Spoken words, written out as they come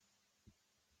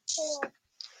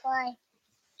Bye.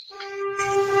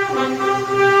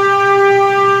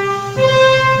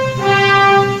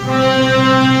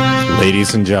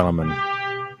 Ladies and gentlemen,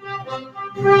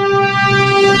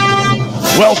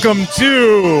 welcome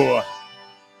to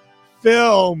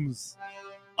Films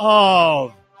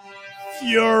of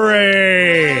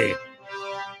Fury.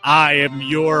 I am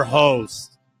your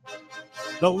host,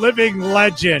 the living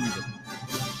legend,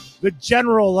 the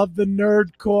general of the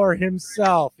Nerd Corps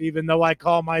himself, even though I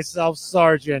call myself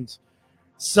Sergeant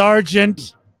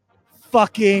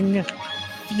fucking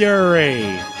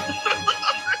Fury.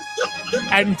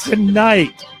 And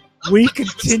tonight, we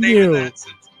continue.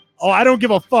 Oh, I don't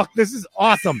give a fuck. This is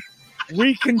awesome.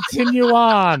 We continue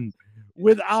on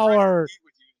with our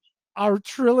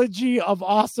trilogy of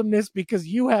awesomeness because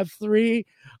you have three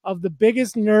of the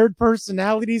biggest nerd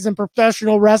personalities in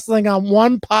professional wrestling on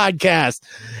one podcast.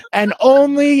 And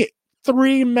only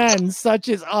three men such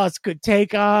as us could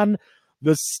take on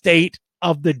the state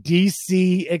of the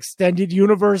DC Extended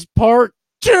Universe Part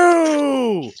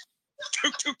 2.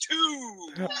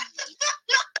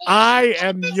 I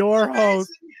am your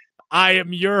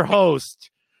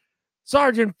host,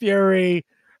 Sergeant Fury,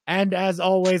 and as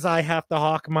always, I have to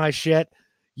hawk my shit.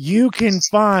 You can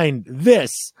find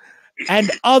this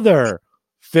and other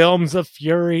Films of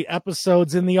Fury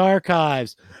episodes in the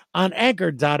archives on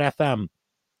Anchor.fm,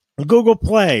 Google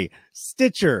Play,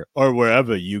 Stitcher, or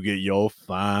wherever you get your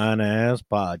fine-ass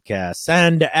podcasts.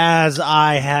 And as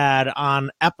I had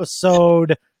on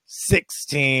episode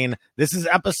 16. This is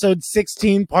episode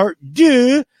 16, part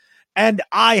 2, and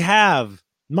I have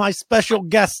my special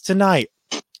guest tonight.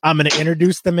 I'm going to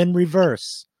introduce them in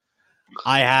reverse.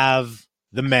 I have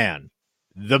the man,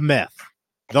 the myth,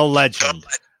 the legend,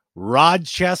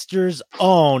 Rochester's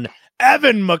own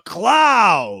Evan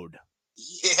McCloud.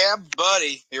 Yeah,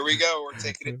 buddy. Here we go. We're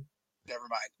taking it. Never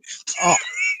mind. Oh,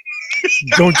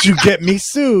 don't you get me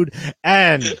sued.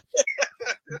 And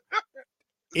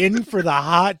in for the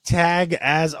hot tag,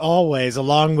 as always,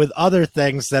 along with other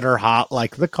things that are hot,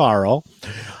 like the Carl,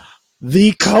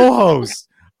 the co-host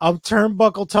of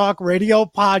Turnbuckle Talk Radio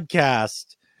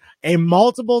Podcast, a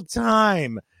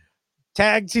multiple-time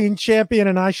tag team champion,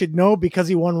 and I should know because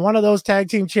he won one of those tag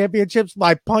team championships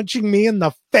by punching me in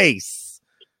the face,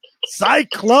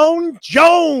 Cyclone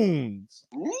Jones.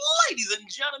 Ladies and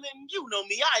gentlemen, you know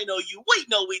me, I know you, we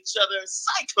know each other.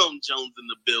 Cyclone Jones in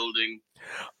the building.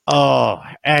 Oh,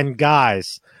 and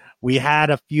guys, we had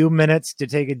a few minutes to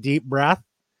take a deep breath,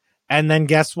 and then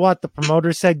guess what? The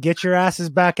promoter said, "Get your asses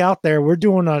back out there. We're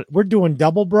doing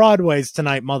double Broadways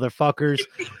tonight, motherfuckers."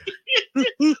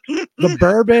 The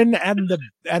bourbon and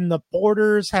the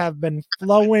porters have been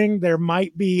flowing. There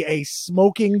might be a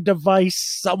smoking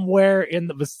device somewhere in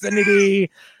the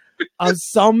vicinity of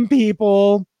some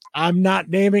people. I'm not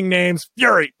naming names.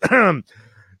 Fury.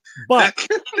 But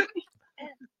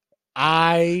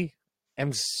I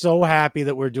am so happy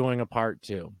that we're doing a part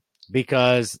 2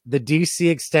 because the DC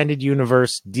Extended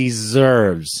Universe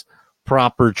deserves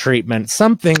proper treatment.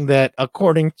 Something that,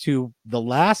 according to the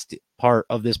last part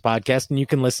of this podcast, and you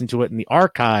can listen to it in the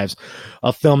archives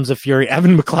of Films of Fury,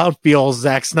 Evan McCloud feels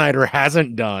Zack Snyder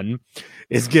hasn't done,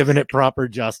 is giving it proper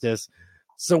justice.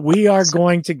 So we are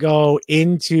going to go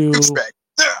into...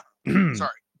 Sorry.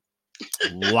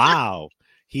 Wow.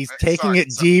 He's taking it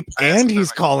deep, and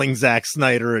he's calling Zack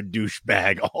Snyder a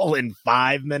douchebag all in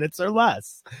 5 minutes or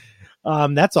less.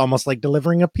 That's almost like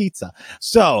delivering a pizza.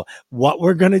 So what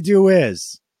we're going to do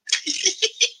is,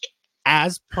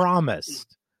 as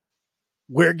promised,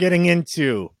 we're getting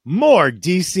into more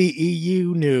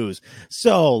DCEU news.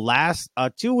 So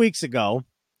 2 weeks ago,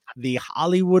 the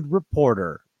Hollywood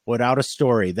Reporter put out a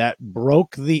story that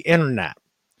broke the internet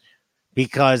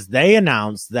because they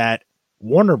announced that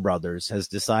Warner Brothers has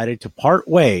decided to part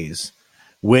ways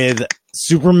with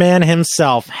Superman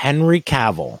himself, Henry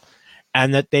Cavill,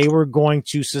 and that they were going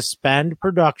to suspend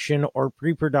production or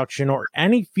pre-production or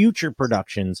any future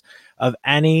productions of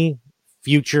any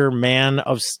future Man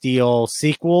of Steel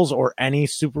sequels or any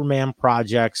Superman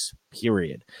projects,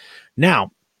 period. Now,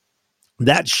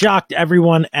 that shocked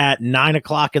everyone at 9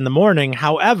 o'clock in the morning.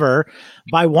 However,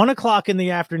 by 1 o'clock in the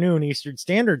afternoon, Eastern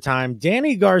Standard Time,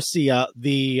 Danny Garcia,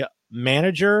 the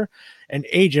manager and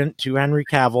agent to Henry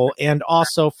Cavill, and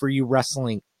also for you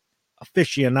wrestling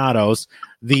aficionados,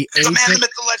 the agent, man, the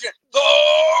legend,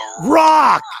 The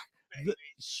Rock,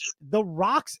 the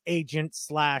Rock's agent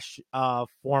slash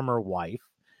former wife,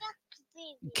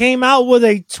 came out with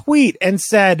a tweet and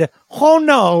said, "Oh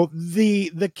no,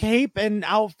 the cape and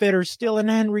outfit are still in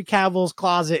Henry Cavill's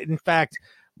closet. In fact,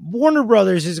 Warner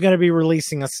Brothers is going to be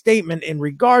releasing a statement in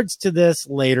regards to this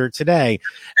later today."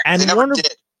 And they never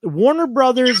did. Warner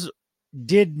Brothers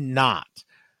did not,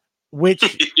 which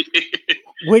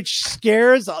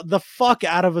scares the fuck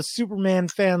out of a Superman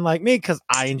fan like me, because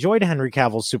I enjoyed Henry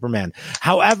Cavill's Superman.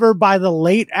 However, by the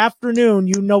late afternoon,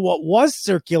 you know what was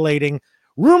circulating?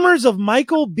 Rumors of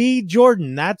Michael B.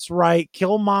 Jordan. That's right,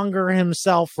 Killmonger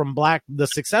himself from the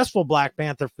successful Black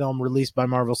Panther film released by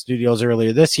Marvel Studios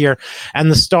earlier this year, and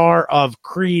the star of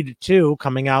Creed 2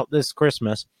 coming out this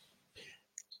Christmas,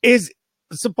 is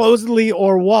supposedly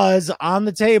or was on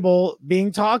the table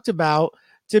being talked about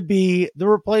to be the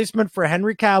replacement for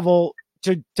Henry Cavill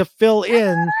to fill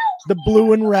in the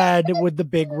blue and red with the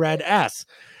big red S.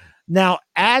 Now,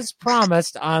 as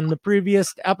promised on the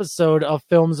previous episode of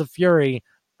Films of Fury,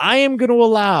 I am going to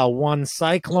allow one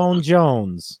Cyclone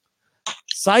Jones.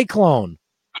 Cyclone,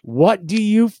 what do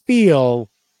you feel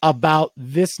about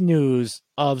this news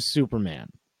of Superman?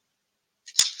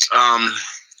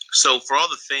 So for all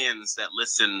the fans that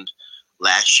listened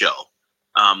last show,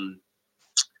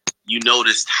 you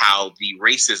noticed how the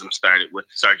racism started with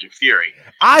Sergeant Fury.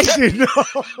 I did know.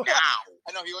 Now,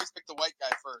 I know he always picked the white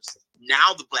guy first.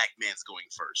 Now the black man's going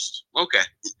first. Okay,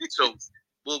 so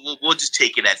we'll just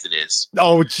take it as it is.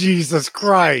 Oh, Jesus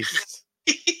Christ!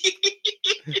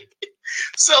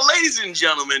 So, ladies and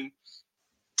gentlemen,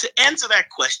 to answer that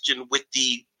question with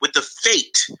the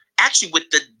fate, actually with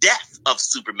the death of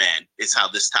Superman, is how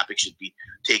this topic should be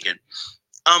taken.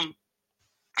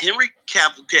 Henry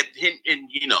Cavill, and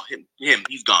you know him,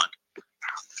 he's gone.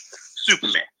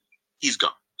 Superman, he's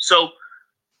gone. So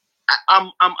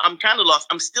I'm kind of lost.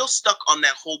 I'm still stuck on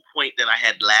that whole point that I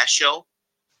had last show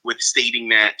with stating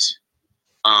that,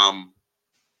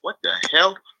 what the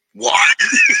hell? What?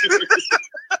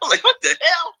 I'm like, what the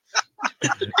hell?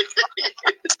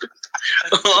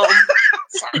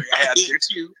 Sorry, I hate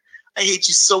you. I hate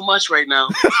you so much right now.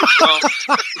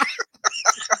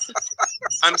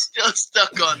 I'm still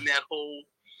stuck on that whole.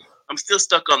 I'm still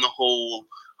stuck on the whole.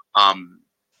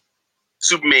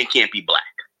 Superman can't be black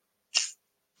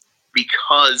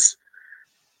because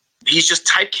he's just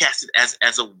typecasted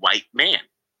as a white man.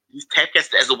 He's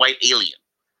typecasted as a white alien.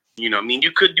 You know, I mean,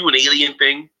 you could do an alien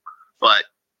thing, but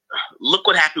look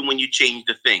what happened when you changed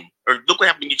the thing, or look what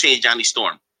happened when you changed Johnny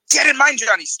Storm. See, I didn't mind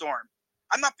Johnny Storm.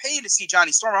 I'm not paying to see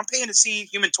Johnny Storm. I'm paying to see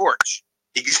Human Torch.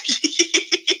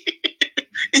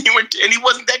 And he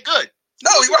wasn't that good.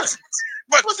 No, he wasn't.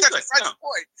 But Wasn't that's good, besides no. the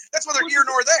point. That's whether here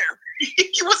nor there.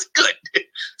 He was good.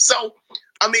 So,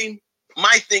 I mean,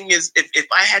 my thing is, if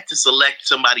I had to select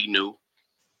somebody new,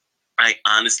 I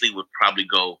honestly would probably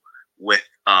go with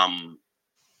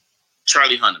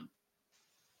Charlie Hunnam.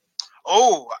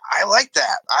 Oh, I like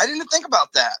that. I didn't think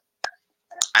about that.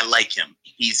 I like him.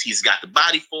 He's got the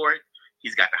body for it.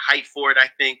 He's got the height for it, I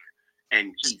think.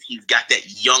 And he's got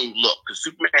that young look. Because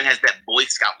Superman has that Boy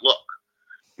Scout look.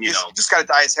 You know, just got to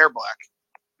dye his hair black.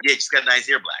 Yeah, just got to dye his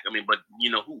hair black. I mean, but, you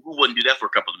know, who wouldn't do that for a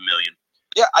couple of million?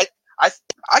 Yeah,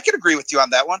 I could agree with you on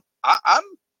that one. I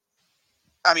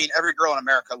mean, every girl in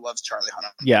America loves Charlie Hunnam.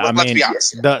 Yeah, Let's be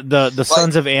honest. The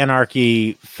Sons of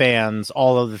Anarchy fans,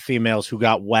 all of the females who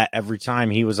got wet every time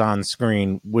he was on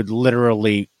screen would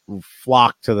literally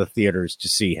flock to the theaters to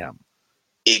see him.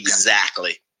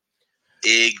 Exactly.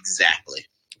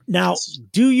 Now,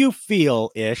 do you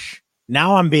feel, Ish,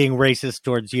 now I'm being racist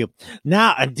towards you.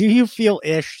 Now, do you feel,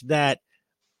 Ish, that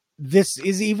this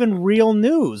is even real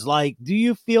news? Like, do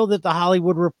you feel that the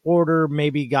Hollywood Reporter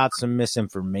maybe got some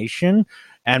misinformation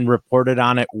and reported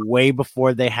on it way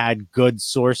before they had good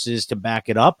sources to back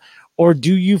it up? Or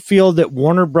do you feel that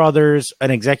Warner Brothers,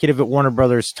 an executive at Warner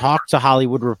Brothers, talked to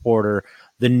Hollywood Reporter,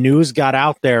 the news got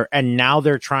out there, and now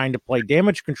they're trying to play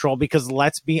damage control? Because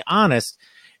let's be honest,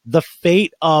 the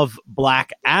fate of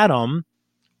Black Adam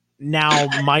now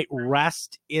might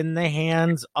rest in the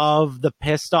hands of the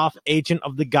pissed off agent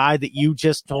of the guy that you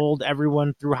just told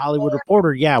everyone through Hollywood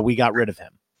Reporter, yeah, we got rid of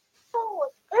him.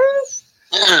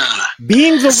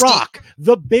 Being The Rock,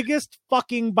 the biggest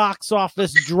fucking box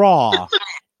office draw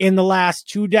in the last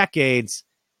 2 decades,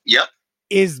 Yep.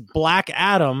 is Black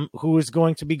Adam, who is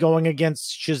going to be going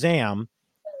against Shazam.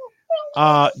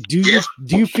 Do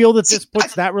you feel that this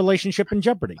puts that relationship in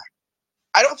jeopardy?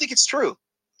 I don't think it's true.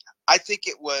 I think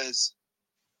it was.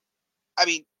 I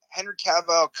mean, Henry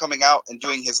Cavill coming out and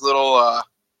doing his little.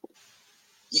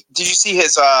 Did you see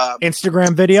his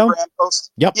Instagram video? Instagram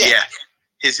post? Yep. Yeah.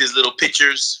 His little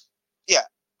pictures. Yeah,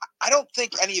 I don't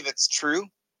think any of it's true.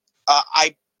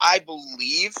 I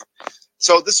believe.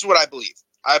 So this is what I believe.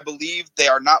 I believe they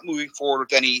are not moving forward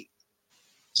with any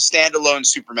standalone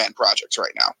Superman projects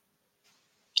right now.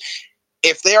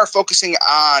 If they are focusing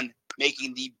on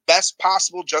making the best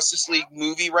possible Justice League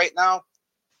movie right now,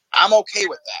 I'm okay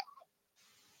with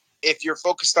that. if you're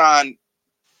focused on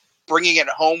bringing it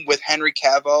home with Henry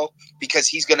Cavill because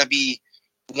he's going to be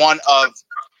one of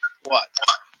what?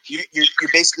 You're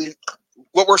basically,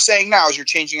 what we're saying now is you're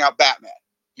changing out Batman.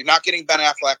 You're not getting Ben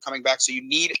Affleck coming back, so you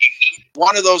need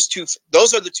one of those two.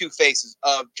 Those are the two faces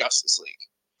of Justice League.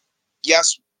 Yes,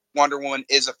 Wonder Woman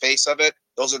is a face of it.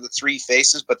 Those are the three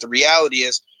faces, but the reality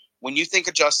is when you think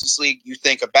of Justice League, you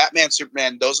think of Batman,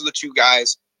 Superman. Those are the two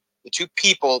guys, the two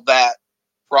people that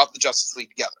brought the Justice League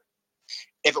together.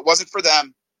 If it wasn't for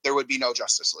them, there would be no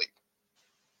Justice League.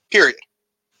 Period.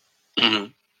 Mm-hmm.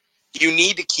 You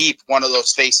need to keep one of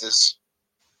those faces.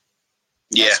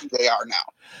 Yeah. That's who they are now.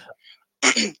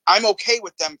 I'm okay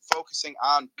with them focusing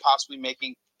on possibly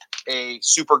making a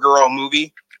Supergirl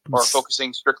movie or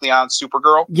focusing strictly on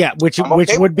Supergirl. Yeah, which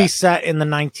would be set in the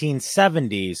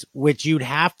 1970s, which you'd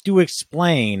have to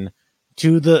explain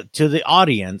to the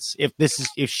audience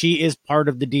if she is part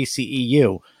of the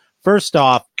DCEU. First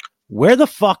off, where the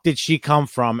fuck did she come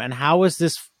from, and how is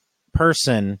this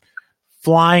person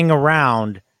flying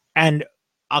around? And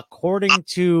according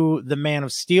to the Man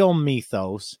of Steel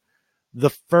mythos, the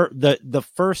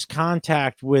first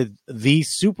contact with the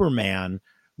Superman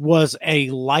was a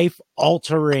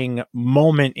life-altering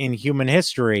moment in human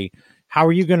history. How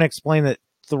are you going to explain that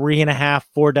 3.5,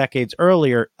 4 decades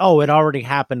earlier? Oh, it already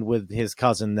happened with his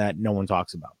cousin that no one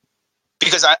talks about.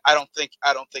 Because I don't think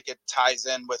it ties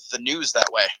in with the news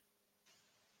that way.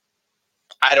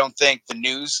 I don't think the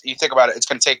news, you think about it, it's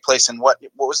going to take place in what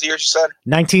was the year you said?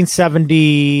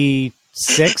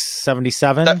 1976,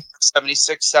 77?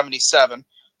 76, 77.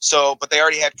 So, but they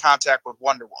already had contact with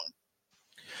Wonder Woman.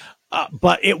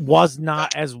 But it was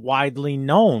not as widely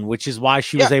known, which is why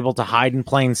she was able to hide in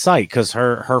plain sight, because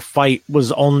her fight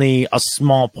was only a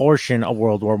small portion of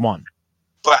World War I.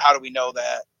 But how do we know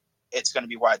that it's going to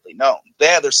be widely known?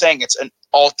 They're saying it's an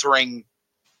altering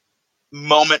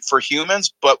moment for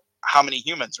humans, but how many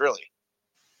humans really?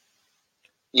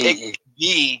 Mm-hmm. It could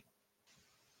be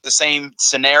the same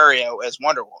scenario as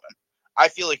Wonder Woman. I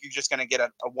feel like you're just going to get a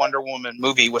Wonder Woman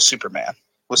movie with Superman,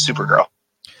 with Supergirl.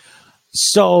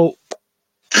 So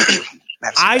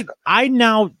I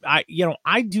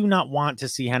do not want to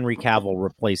see Henry Cavill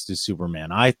replaced as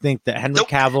Superman. I think that Henry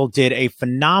Cavill did a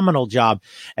phenomenal job.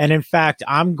 And in fact,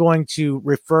 I'm going to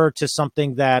refer to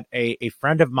something that a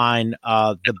friend of mine,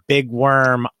 the Big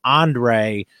Worm,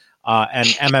 Andre, an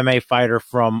MMA fighter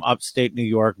from upstate New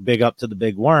York, big up to the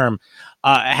Big Worm,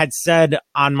 had said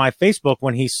on my Facebook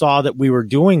when he saw that we were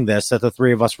doing this, that the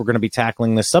three of us were going to be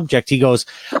tackling this subject. He goes,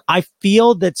 I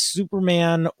feel that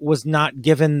Superman was not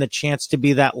given the chance to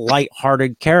be that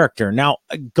lighthearted character. Now,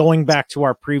 going back to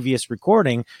our previous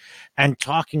recording and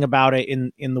talking about it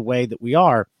in the way that we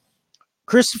are,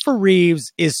 Christopher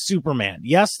Reeves is Superman.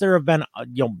 Yes, there have been,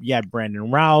 you had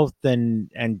Brandon Routh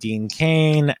and Dean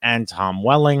Cain and Tom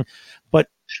Welling, but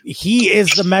he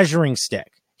is the measuring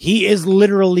stick. He is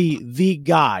literally the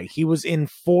guy. He was in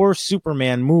 4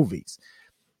 Superman movies.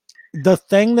 The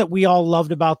thing that we all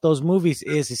loved about those movies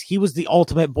is he was the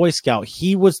ultimate Boy Scout.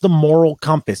 He was the moral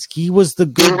compass. He was the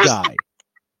good guy.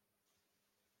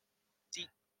 See,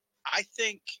 I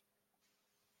think,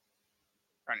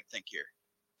 I'm trying to think here.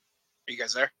 Are you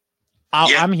guys there?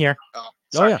 I'm here. Oh,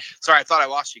 sorry. Oh, yeah. Sorry, I thought I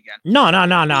lost you again. No.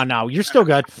 You're still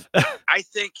good. I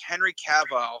think Henry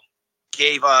Cavill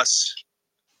gave us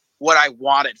what I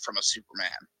wanted from a Superman.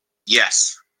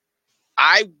 Yes.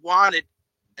 I wanted,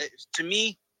 to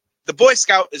me, the Boy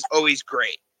Scout is always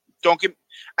great. I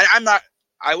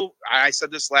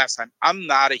said this last time, I'm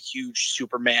not a huge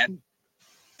Superman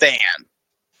fan.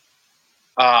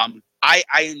 I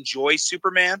enjoy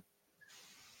Superman,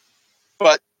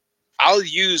 but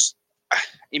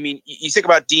you think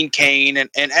about Dean Cain and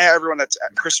everyone that's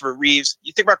Christopher Reeves.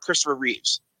 You think about Christopher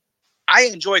Reeves. I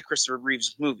enjoy Christopher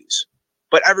Reeves' movies,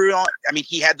 but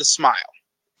he had the smile.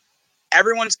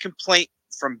 Everyone's complaint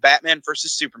from Batman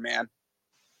versus Superman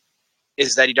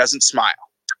is that he doesn't smile.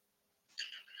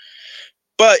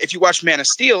 But if you watch Man of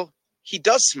Steel, he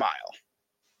does smile.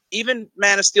 Even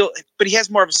Man of Steel, but he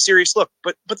has more of a serious look.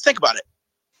 But think about it.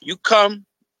 You come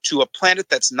to a planet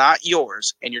that's not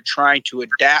yours, and you're trying to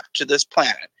adapt to this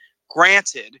planet.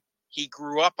 Granted, he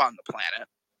grew up on the planet,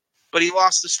 but he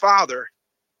lost his father.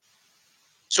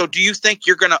 So do you think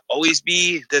you're going to always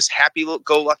be this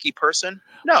happy-go-lucky person?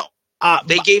 No.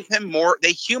 They gave him more.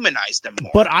 They humanized him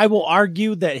more. But I will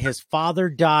argue that his father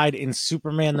died in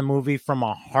Superman the movie from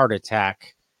a heart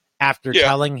attack after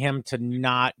telling him to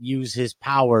not use his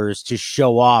powers to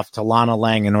show off to Lana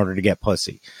Lang in order to get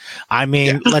pussy. I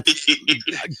mean,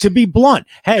 to be blunt,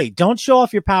 hey, don't show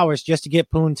off your powers just to get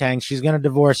Poontang. She's going to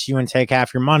divorce you and take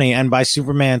half your money. And by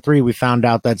Superman 3, we found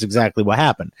out that's exactly what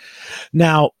happened.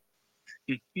 Now,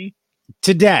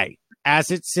 Today,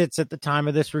 as it sits at the time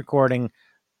of this recording,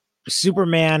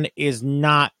 Superman is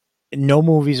not, no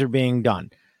movies are being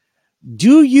done.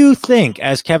 Do you think,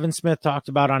 as Kevin Smith talked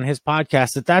about on his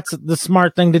podcast, that that's the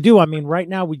smart thing to do? I mean, right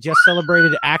now we just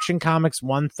celebrated Action Comics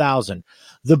 1000.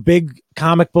 The big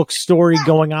comic book story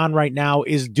going on right now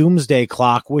is Doomsday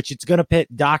Clock, which it's going to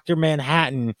pit Dr.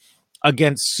 Manhattan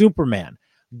against Superman.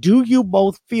 Do you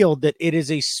both feel that it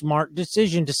is a smart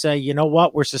decision to say, you know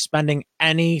what, we're suspending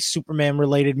any Superman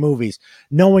related movies,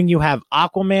 knowing you have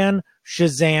Aquaman,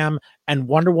 Shazam, and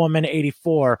Wonder Woman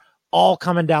 84 all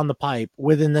coming down the pipe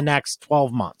within the next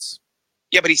 12 months?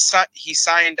 Yeah, but he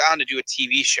signed on to do a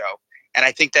TV show, and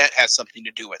I think that has something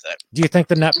to do with it. Do you think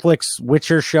the Netflix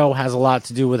Witcher show has a lot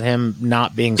to do with him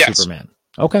not being Superman?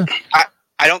 Okay.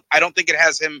 I don't think it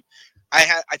has him.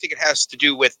 I think it has to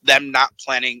do with them not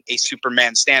planning a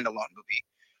Superman standalone movie,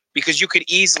 because you could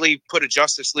easily put a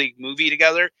Justice League movie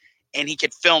together, and he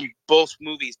could film both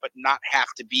movies, but not have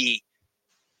to be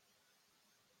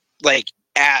like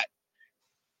at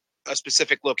a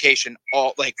specific location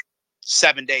all like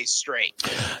 7 days straight.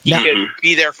 He could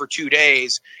be there for 2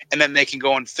 days, and then they can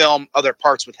go and film other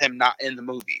parts with him not in the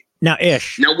movie. Now,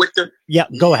 Ish. Now with the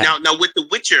go ahead. Now with The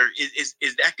Witcher, is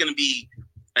that going to be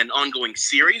an ongoing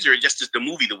series or just the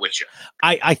movie The Witcher?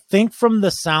 I think from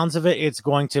the sounds of it, it's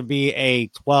going to be a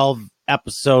 12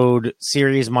 episode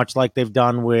series, much like they've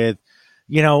done with,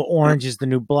 Orange is the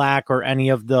New Black or any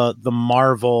of the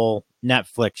Marvel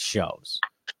Netflix shows.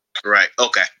 Right.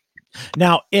 Okay.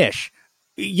 Now, Ish,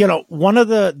 one of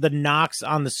the knocks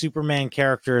on the Superman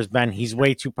character has been he's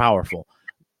way too powerful.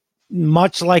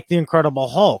 Much like the Incredible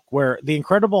Hulk, where the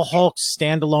Incredible Hulk's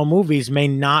standalone movies may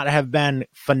not have been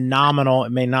phenomenal.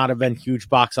 It may not have been huge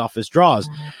box office draws.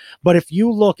 But if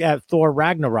you look at Thor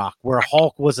Ragnarok, where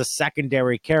Hulk was a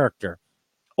secondary character,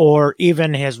 or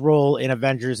even his role in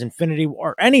Avengers Infinity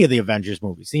or any of the Avengers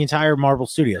movies, the entire Marvel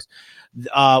Studios,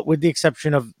 with the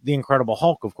exception of the Incredible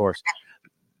Hulk, of course,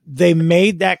 they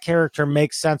made that character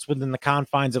make sense within the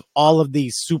confines of all of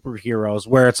these superheroes,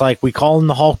 where it's like, we call him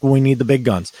the Hulk when we need the big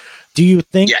guns. Do you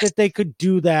think that they could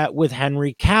do that with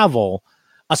Henry Cavill,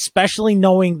 especially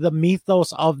knowing the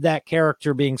mythos of that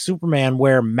character being Superman,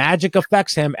 where magic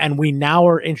affects him, and we now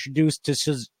are introduced to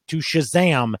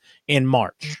Shazam in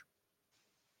March?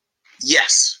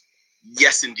 Yes,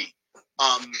 indeed.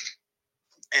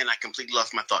 And I completely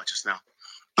lost my thought just now.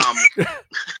 I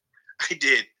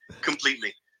did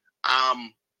completely. Oh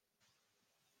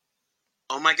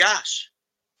my gosh.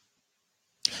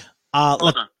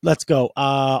 Let's go.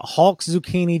 Hulk,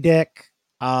 zucchini dick,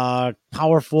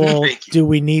 powerful. Do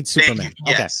we need Superman?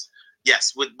 Yes. Okay.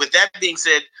 Yes. With that being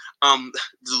said,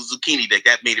 zucchini dick,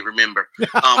 that made it remember.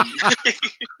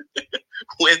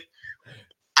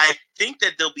 I think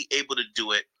that they'll be able to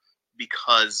do it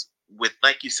because with,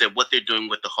 like you said, what they're doing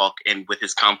with the Hulk and with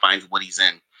his confines, what he's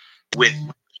in,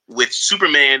 with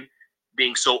Superman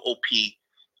being so OP,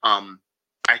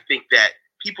 I think that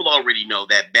people already know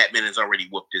that Batman has already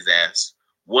whooped his ass.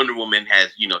 Wonder Woman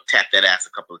has, tapped that ass a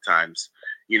couple of times.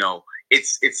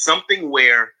 It's something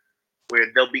where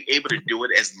they'll be able to do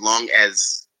it as long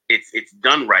as it's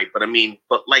done right. But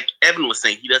like Evan was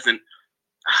saying, he doesn't.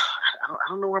 I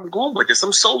don't know where I'm going with this.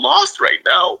 I'm so lost right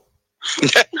now.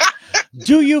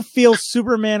 Do you feel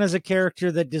Superman is a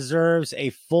character that deserves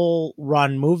a full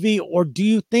run movie, or do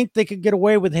you think they could get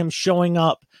away with him showing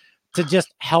up to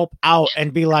just help out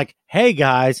and be like, hey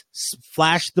guys,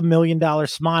 flash the $1 million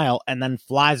smile, and then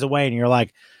flies away and you're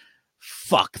like,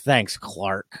 fuck, thanks,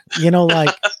 Clark.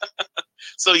 Like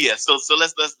So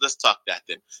let's talk that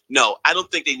then. No, I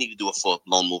don't think they need to do a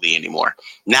full-blown movie anymore.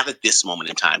 Not at this moment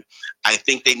in time. I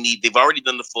think they've already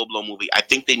done the full-blown movie. I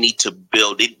think they need to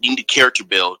need a character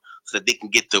build so that they can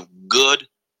get the good,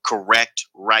 correct,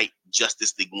 right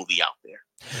Justice League movie out there.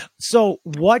 So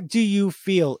what do you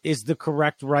feel is the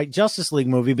correct, right Justice League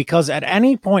movie? Because at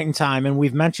any point in time, and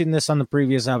we've mentioned this on the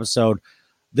previous episode,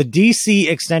 the DC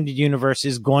Extended Universe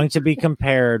is going to be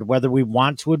compared, whether we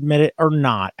want to admit it or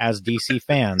not, as DC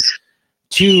fans,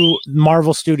 to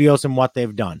Marvel Studios and what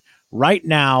they've done. Right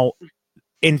now,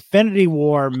 Infinity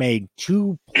War made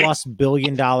 $2+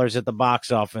 billion at the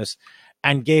box office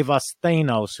and gave us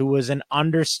Thanos, who was an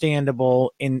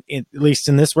understandable, in at least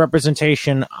in this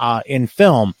representation in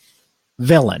film,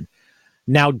 villain.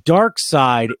 Now,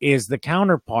 Darkseid is the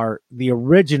counterpart, the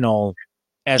original,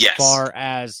 as far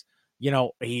as,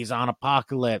 he's on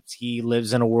Apocalypse. He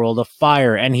lives in a world of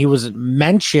fire, and he was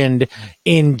mentioned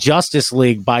in Justice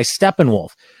League by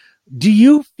Steppenwolf. Do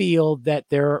you feel that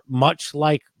they're much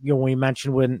like, we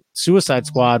mentioned when Suicide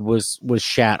Squad was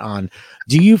shat on?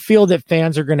 Do you feel that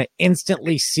fans are going to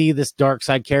instantly see this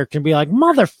Darkseid character and be like,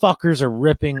 motherfuckers are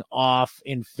ripping off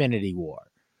Infinity War?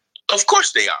 Of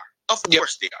course they are. Of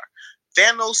course they are.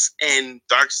 Thanos and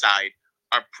Darkseid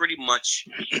are pretty much,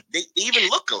 they even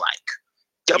look alike,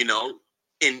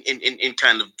 in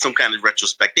kind of some kind of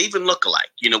retrospect. They even look alike,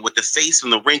 with the face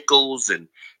and the wrinkles and,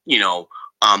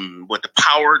 with the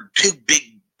power,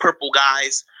 big purple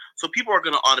guys. So people are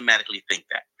going to automatically think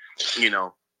that,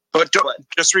 But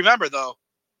just remember, though,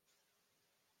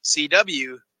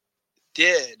 CW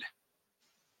did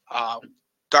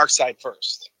Darkseid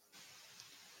first.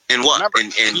 And what?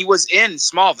 Remember, and he was in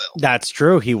Smallville. That's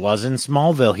true. He was in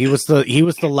Smallville. He was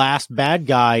the last bad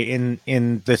guy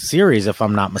in the series, if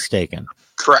I'm not mistaken.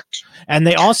 Correct. And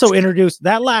they also introduced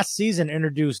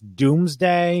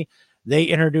Doomsday. They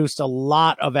introduced a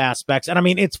lot of aspects. And I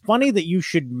mean, it's funny that you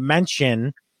should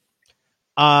mention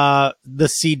the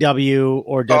CW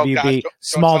or WB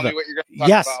Smallville.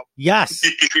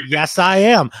 Yes, I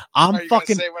am. I'm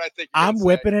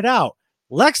whipping it out.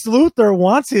 Lex Luthor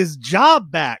wants his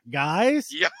job back, guys.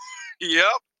 Yep.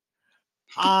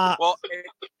 Well,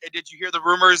 did you hear the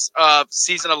rumors of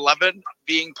season 11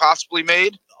 being possibly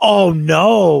made? Oh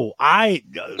no!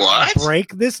 What?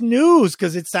 Break this news,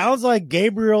 because it sounds like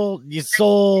Gabriel, you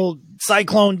sold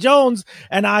Cyclone Jones,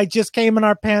 and I just came in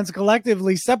our pants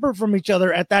collectively, separate from each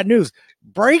other at that news.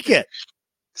 Break it.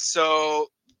 So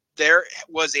there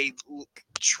was a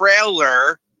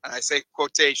trailer, and I say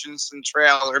quotations and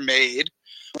trailer, made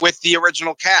with the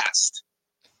original cast,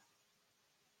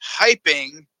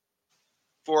 hyping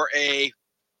for a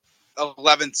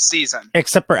 11th season.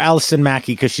 Except for Allison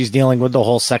Mackey, because she's dealing with the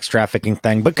whole sex trafficking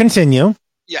thing. But continue.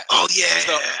 Yeah. Oh,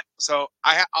 yeah. So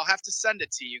I'll have to send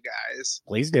it to you guys.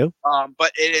 Please do.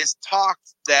 But it is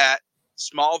talked that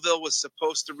Smallville was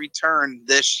supposed to return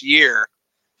this year.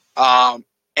 And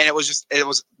they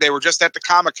were just at the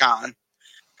Comic-Con.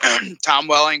 Tom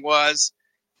Welling was.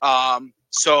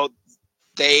 So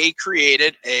they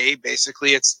created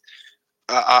it's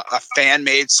a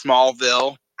fan-made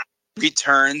Smallville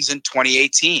returns in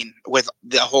 2018 with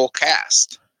the whole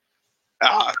cast.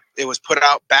 It was put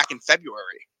out back in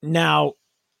February. Now,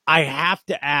 I have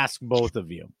to ask both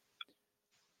of you.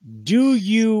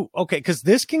 Because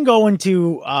this can go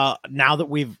into, now that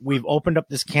we've opened up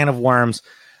this can of worms,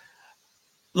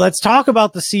 let's talk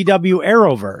about the CW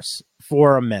Arrowverse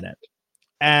for a minute.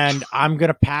 And I'm going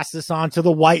to pass this on to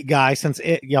the white guy since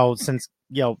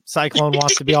Cyclone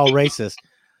wants to be all racist.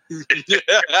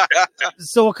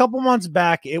 So a couple months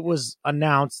back, it was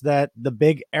announced that the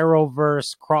big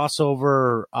Arrowverse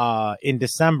crossover in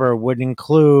December would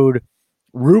include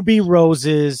Ruby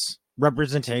Rose's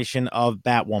representation of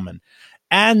Batwoman.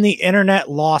 And the internet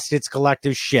lost its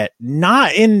collective shit.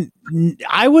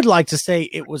 I would like to say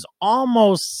it was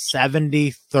almost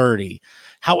 70-30.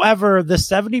 However, the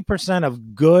 70%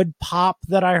 of good pop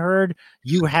that I heard,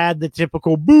 you had the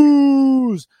typical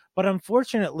boos. But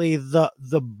unfortunately,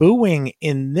 the booing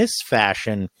in this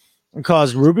fashion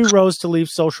caused Ruby Rose to leave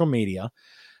social media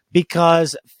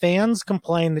because fans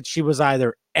complained that she was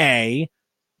either A,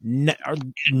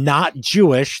 not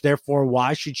Jewish, therefore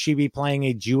why should she be playing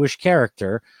a Jewish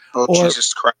character?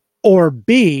 Jesus Christ. Or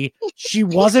B, she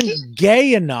wasn't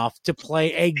gay enough to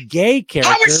play a gay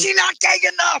character. How is she not gay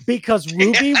enough? Because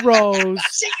Ruby Rose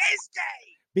she is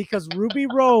gay. Because Ruby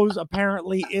Rose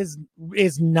apparently is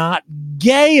not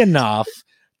gay enough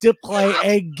to play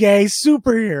a gay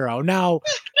superhero. Now,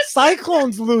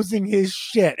 Cyclone's losing his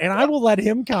shit, and I will let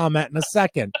him comment in a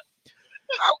second.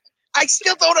 I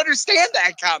still don't understand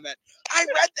that comment. I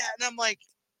read that, and I'm like,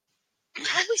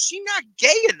 how is she not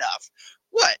gay enough?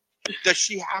 What? Does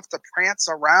she have to prance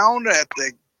around at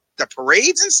the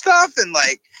parades and stuff? And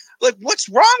like what's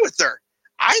wrong with her?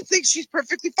 I think she's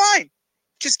perfectly fine.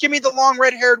 Just give me the long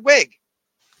red-haired wig.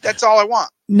 That's all I want.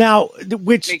 Now,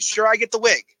 make sure I get the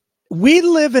wig. We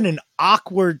live in an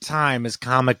awkward time as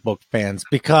comic book fans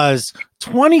because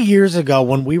 20 years ago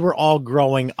when we were all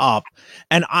growing up,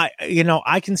 and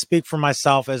I can speak for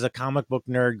myself as a comic book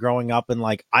nerd growing up in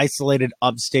like isolated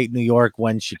upstate New York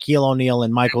when Shaquille O'Neal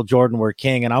and Michael Jordan were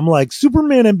king, and I'm like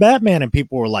Superman and Batman, and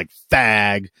people were like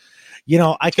fag.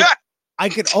 I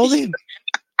could only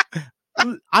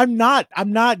I'm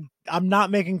not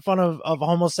making fun of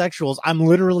homosexuals. I'm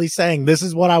literally saying this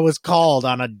is what I was called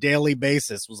on a daily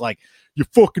basis. Was like, you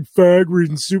fucking fag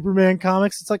reading Superman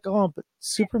comics. It's like, oh, but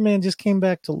Superman just came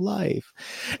back to life.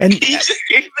 And he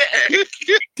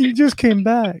just came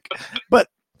back. But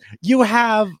you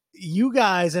have you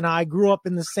guys and I grew up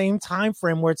in the same time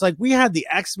frame where it's like we had the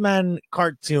X-Men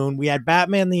cartoon, we had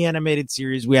Batman the animated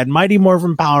series, we had Mighty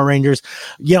Morphin Power Rangers,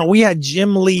 we had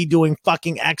Jim Lee doing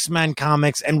fucking X-Men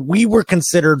comics, and we were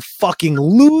considered fucking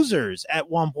losers at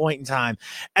one point in time,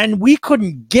 and we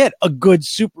couldn't get a good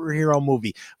superhero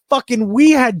movie. Fucking,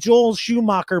 we had Joel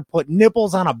Schumacher put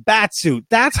nipples on a bat suit.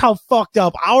 That's how fucked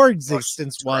up our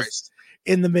existence was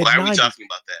in the mid-90s. Why are we talking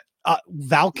about that?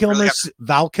 Val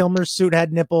Kilmer's suit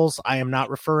had nipples. I am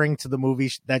not referring to the movie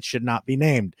that should not be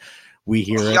named. We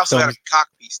hear he also had a cock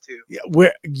piece too.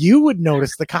 Where you would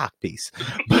notice the cock piece,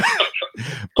 but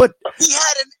he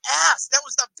had an ass. That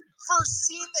was the first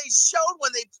scene they showed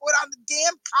when they put on the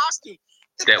damn costume.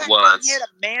 He had a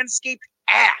manscaped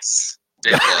ass.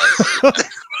 It was.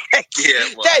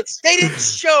 It was. They didn't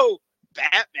show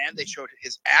Batman. They showed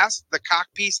his ass, the cock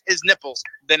piece, his nipples,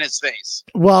 then his face.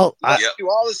 Well, let's do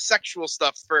all the sexual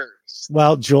stuff first.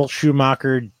 Well, Joel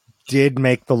Schumacher did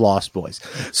make The Lost Boys.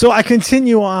 So I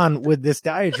continue on with this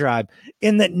diatribe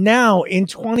in that now in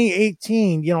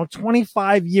 2018,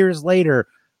 25 years later,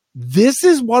 this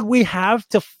is what we have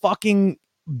to fucking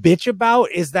bitch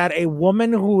about, is that a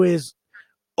woman who is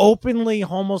openly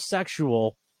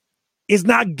homosexual is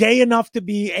not gay enough to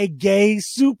be a gay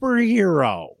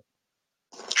superhero.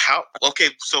 How? Okay,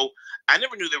 so I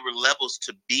never knew there were levels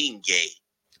to being gay.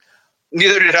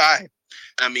 Neither did I.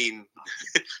 I mean,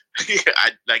 is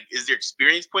there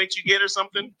experience points you get or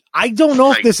something? I don't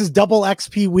know if this is double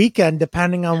XP weekend,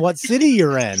 depending on what city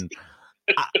you're in.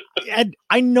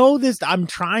 I know this. I'm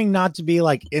trying not to be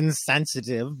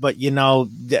insensitive, but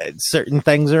certain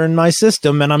things are in my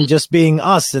system, and I'm just being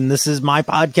us, and this is my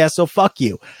podcast, so fuck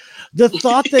you. The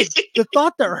thought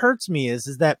that hurts me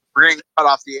is that we're going to cut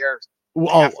off the air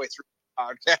halfway through the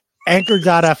podcast.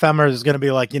 Anchor.fm is going to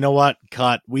be like, you know what?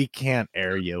 Cut. We can't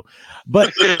air you.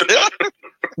 But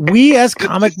we as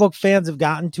comic book fans have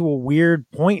gotten to a weird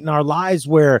point in our lives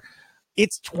where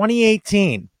it's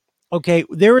 2018. Okay,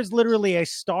 there is literally a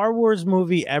Star Wars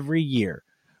movie every year.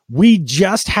 We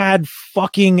just had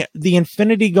fucking the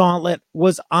Infinity Gauntlet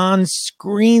was on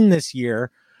screen this year.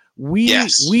 We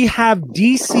have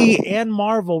DC and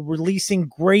Marvel releasing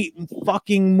great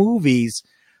fucking movies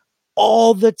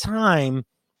all the time.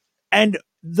 And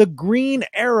the Green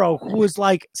Arrow, who is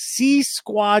like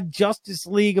C-Squad Justice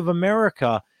League of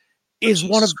America, is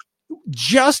one of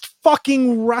just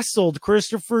fucking wrestled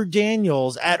Christopher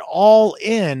Daniels at All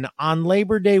In on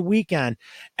Labor Day weekend.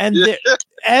 And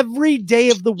every day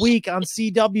of the week on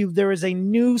CW, there is a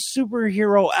new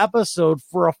superhero episode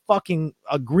for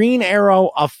a Green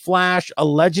Arrow, a Flash, a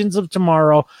Legends of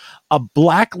Tomorrow, a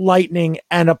Black Lightning,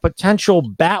 and a potential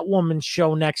Batwoman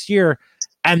show next year.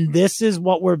 And this is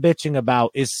what we're bitching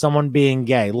about, is someone being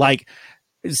gay. Like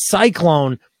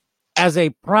Cyclone, as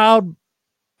a proud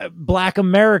Black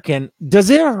American, does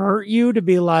it hurt you to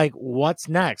be like, what's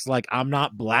next? Like, I'm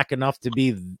not black enough to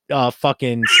be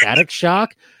fucking Static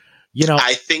Shock.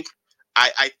 I think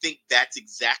that's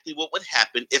exactly what would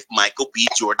happen if Michael B.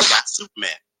 Jordan got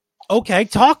Superman. Okay,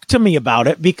 talk to me about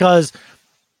it, because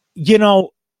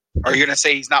are you going to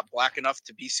say he's not black enough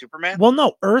to be Superman? Well,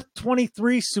 no. Earth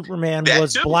 23 Superman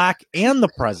was black and the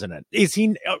president. Is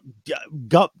he?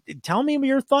 Tell me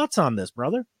your thoughts on this,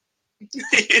 brother.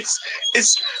 It's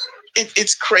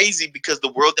crazy, because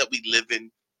the world that we live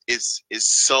in is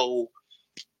so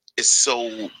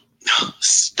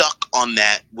stuck on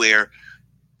that, where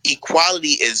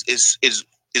equality is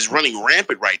running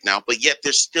rampant right now, but yet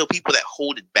there's still people that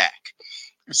hold it back.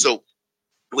 So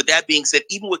with that being said,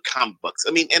 even with comic books,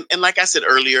 I mean, and like I said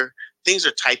earlier, things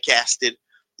are typecasted,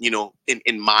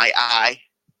 in my eye,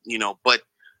 but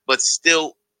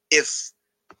still,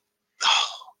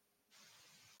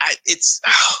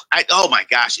 oh my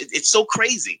gosh, it's so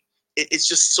crazy. It's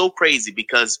just so crazy,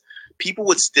 because people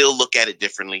would still look at it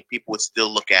differently. People would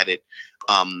still look at it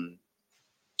to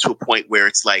a point where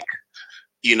it's like,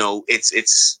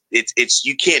 it's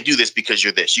you can't do this because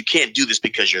you're this. You can't do this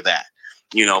because you're that.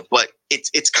 But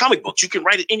it's comic books. You can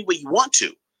write it any way you want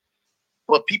to,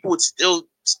 but people would still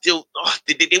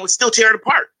they would still tear it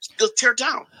apart, still tear it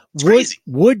down. It's crazy.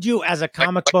 Would you, as a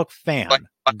comic book fan,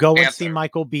 go and see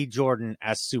Michael B. Jordan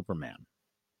as Superman?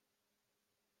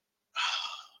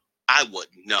 I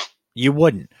wouldn't. No, you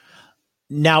wouldn't.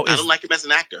 Now, I don't like him as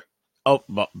an actor. Oh,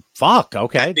 well, fuck.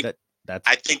 Okay,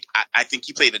 I think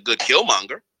he played a good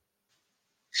Killmonger,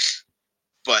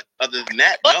 but other than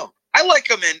that, no. I like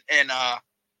him in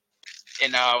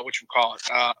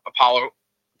whatchamacallit, Apollo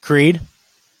Creed.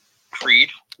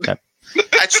 Okay.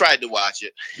 I tried to watch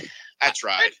it. I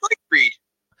tried. I like Creed.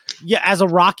 Yeah, as a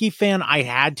Rocky fan, I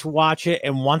had to watch it,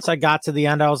 and once I got to the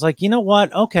end, I was like, you know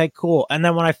what? Okay, cool. And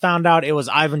then when I found out it was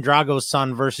Ivan Drago's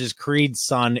son versus Creed's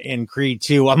son in Creed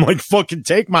 2, I'm like, fucking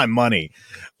take my money.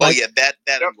 Like, oh, yeah,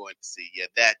 that I'm going to see. Yeah,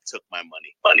 that took my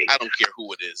money. I don't care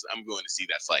who it is. I'm going to see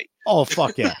that fight. Oh,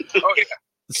 fuck yeah. Oh, yeah.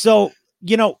 So,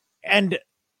 and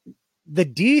the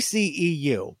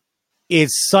DCEU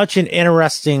is such an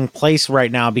interesting place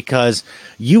right now because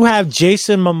you have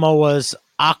Jason Momoa's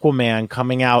Aquaman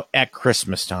coming out at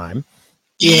Christmas time.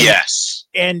 Yes.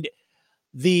 And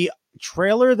the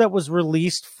trailer that was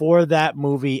released for that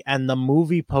movie and the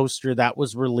movie poster that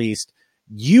was released,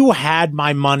 you had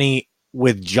my money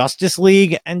with Justice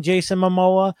League and Jason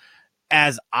Momoa.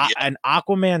 As an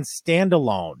Aquaman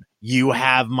standalone, you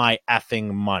have my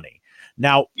effing money.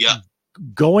 Now,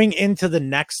 going into the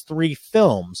next 3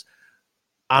 films,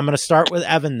 I'm going to start with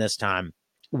Evan this time.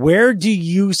 Where do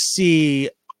you see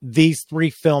these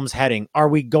 3 films heading? Are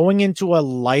we going into a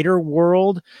lighter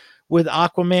world with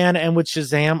Aquaman and with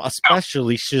Shazam,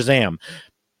 especially Shazam?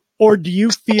 Or do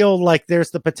you feel like there's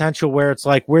the potential where it's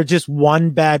like we're just one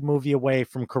bad movie away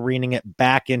from careening it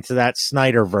back into that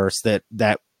Snyderverse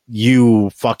that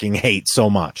you fucking hate so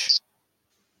much?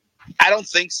 I don't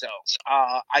think so.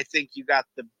 I think you got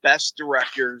the best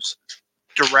directors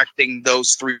directing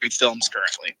those 3 films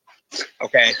currently.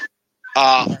 Okay.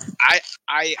 I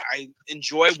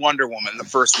enjoy Wonder Woman, the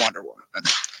first Wonder Woman.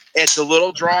 It's a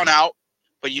little drawn out,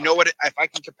 but you know what? If I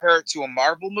can compare it to a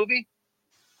Marvel movie,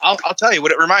 I'll tell you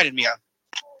what it reminded me of.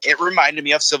 It reminded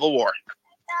me of Civil War.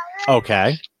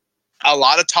 Okay. A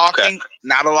lot of talking,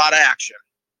 not a lot of action.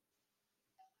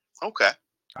 Okay.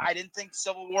 I didn't think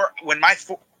Civil War, when my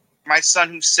son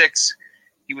who's 6,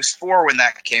 he was 4 when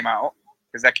that came out,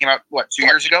 because that came out, 2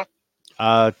 years ago?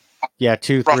 Yeah,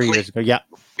 2, 3 years ago. Yeah.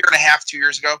 Year and a half, 2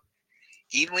 years ago.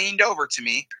 He leaned over to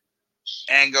me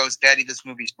and goes, "Daddy, this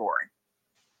movie's boring."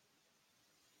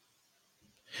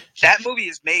 That movie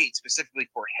is made specifically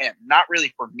for him, not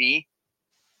really for me.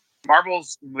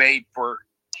 Marvel's made for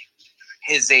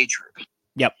his age group.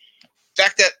 Yep. The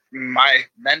fact that my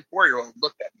then 4-year-old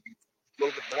looked at me a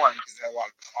little bit boring because there's a lot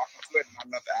of talking to it and not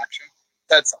enough action.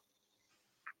 That's something.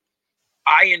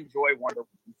 I enjoy Wonder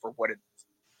Woman for what it is.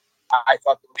 I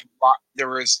thought there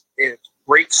was a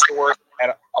great story,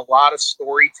 had a lot of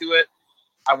story to it.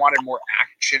 I wanted more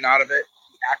action out of it.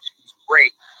 The action was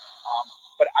great,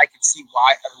 but I could see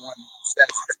why everyone says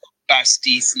it's the best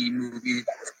DC movie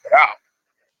that was put out,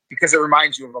 because it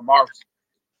reminds you of a Marvel.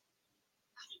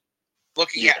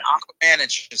 Looking at Aquaman and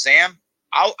Shazam,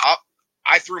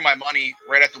 I threw my money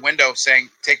right at the window saying,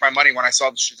 "Take my money," when I saw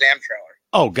the Shazam trailer.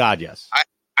 Oh, God, yes.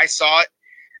 I saw it.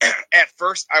 At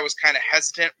first, I was kind of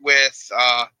hesitant with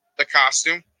the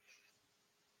costume,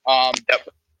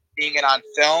 seeing it on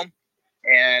film,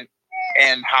 and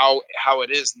how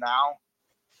it is now.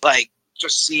 Like,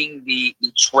 just seeing the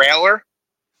trailer.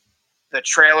 The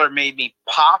trailer made me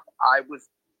pop.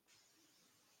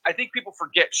 I think people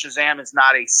forget Shazam is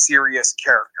not a serious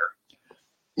character.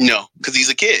 No, because he's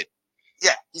a kid.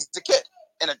 Yeah, he's a kid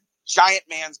in a giant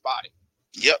man's body.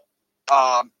 Yep.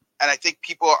 And I think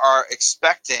people are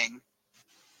expecting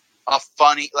a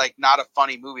funny, not a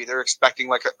funny movie. They're expecting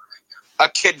like a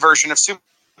kid version of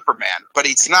Superman, but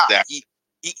he's not. Exactly.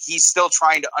 He's still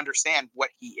trying to understand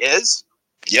what he is.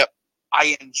 Yep.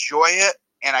 I enjoy it,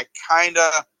 and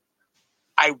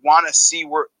I want to see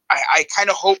where. I kind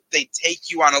of hope they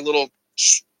take you on a little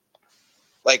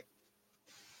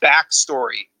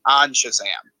backstory on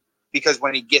Shazam, because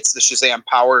when he gets the Shazam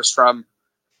powers from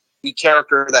the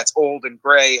character that's old and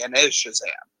gray and is Shazam.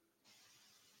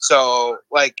 So,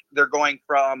 they're going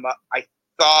from, I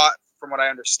thought, from what I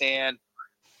understand,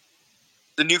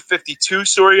 the New 52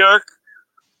 story arc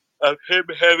of him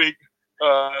having,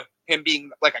 him being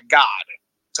like a god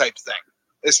type thing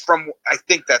is from, I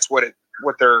think that's what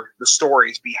the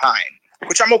story's behind,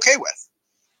 which I'm okay with.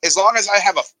 As long as I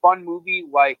have a fun movie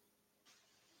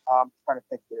I'm trying to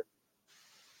think here.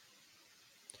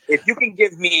 If you can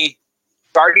give me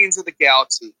Guardians of the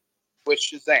Galaxy with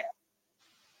Shazam,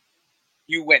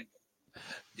 you win.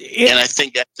 And I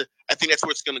think that's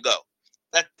where it's going to go.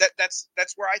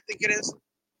 That's where I think it is,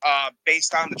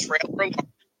 based on the trailer.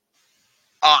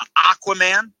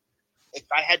 Aquaman. If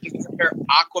I had to compare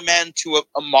Aquaman to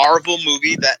a Marvel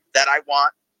movie that I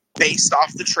want based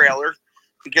off the trailer,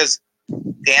 because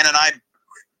Dan and I,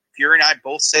 Fury and I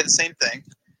both say the same thing.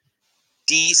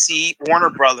 DC, Warner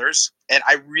Brothers, and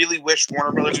I really wish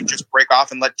Warner Brothers would just break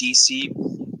off and let DC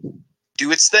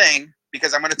do its thing,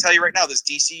 because I'm going to tell you right now, this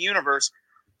DC universe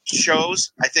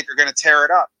shows, I think, are going to tear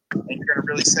it up. And you're going to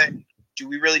really say, do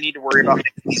we really need to worry about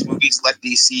making these movies? Let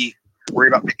DC worry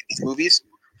about making these movies.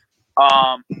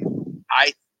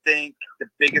 think the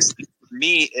biggest thing for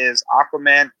me is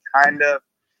Aquaman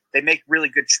they make really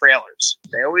good trailers.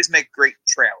 They always make great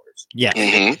trailers.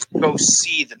 Yeah. Go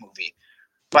see the movie.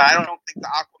 But I don't think the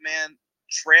Aquaman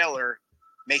trailer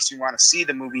makes me want to see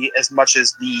the movie as much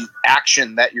as the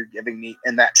action that you're giving me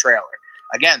in that trailer.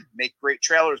 Again, make great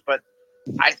trailers, but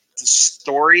the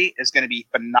story is going to be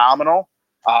phenomenal.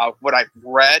 What I've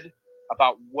read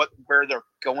about where they're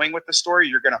going with the story,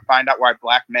 you're going to find out why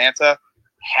Black Manta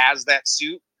has that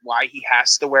suit, why he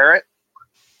has to wear it.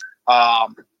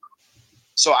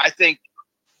 So I think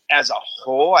as a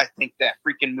whole, I think that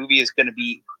freaking movie is going to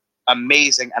be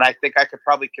amazing. And I think I could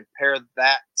probably compare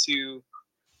that to,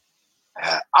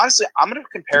 honestly, I'm going to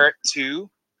compare it to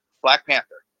Black Panther.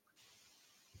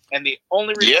 And the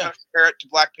only reason I compare it to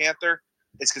Black Panther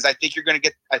is because I think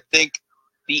I think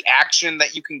the action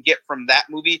that you can get from that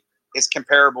movie is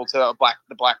comparable to the Black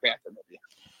Panther movie.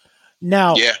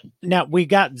 Now we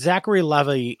got Zachary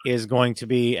Levi is going to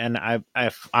be, and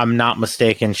if I'm not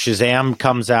mistaken, Shazam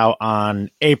comes out on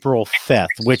April 5th,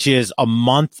 which is a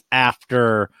month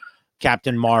after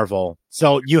Captain Marvel.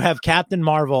 So you have Captain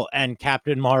Marvel and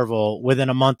Captain Marvel within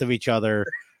a month of each other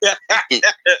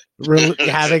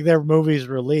having their movies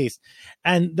released.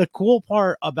 And the cool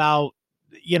part about,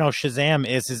 Shazam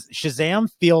is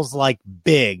Shazam feels like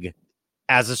Big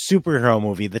as a superhero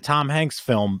movie, the Tom Hanks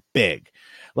film Big.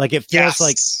 Like it feels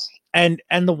like, and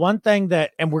the one thing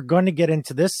that, and we're going to get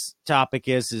into this topic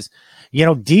is,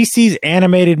 DC's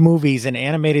animated movies and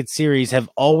animated series have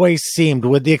always seemed,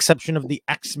 with the exception of the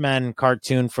X-Men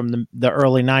cartoon from the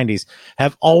early 90s,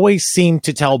 have always seemed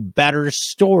to tell better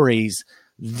stories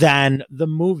than the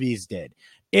movies did.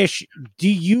 Ish, do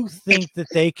you think that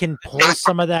they can pull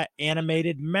some of that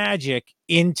animated magic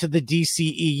into the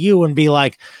DCEU and be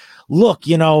like, look,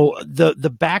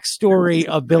 the backstory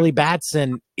of Billy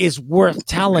Batson is worth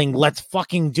telling. Let's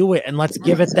fucking do it. And let's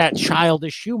give it that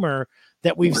childish humor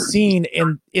that we've seen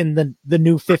in the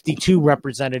new 52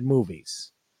 represented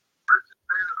movies.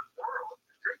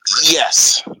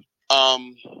 Yes.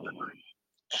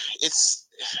 It's,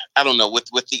 I don't know,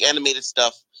 with the animated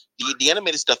stuff, the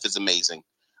animated stuff is amazing.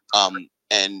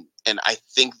 And I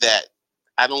think that,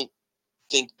 I don't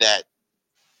think that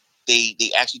they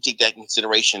actually take that in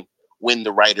consideration when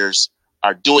the writers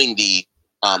are doing the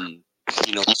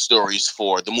stories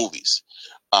for the movies.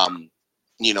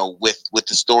 With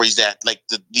the stories that, like,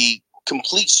 the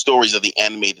complete stories of the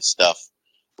animated stuff,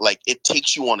 like, it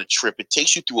takes you on a trip. It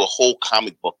takes you through a whole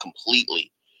comic book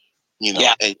completely, and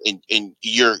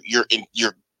you're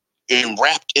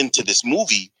enwrapped into this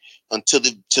movie until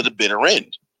the bitter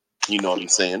end. You know what I'm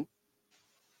saying?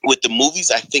 With the movies,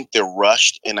 I think they're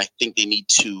rushed, and I think they need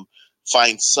to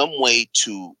find some way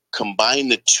to combine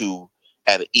the two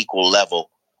at an equal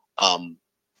level.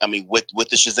 With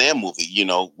the Shazam movie,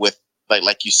 with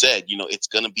like you said, it's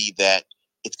gonna be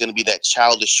that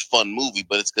childish fun movie,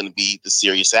 but it's gonna be the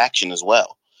serious action as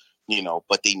well.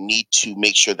 But they need to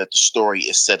make sure that the story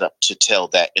is set up to tell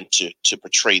that and to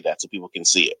portray that so people can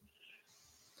see it.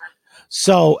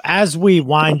 So as we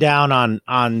wind down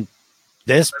on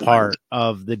this part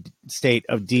of the state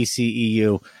of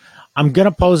DCEU, I'm going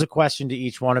to pose a question to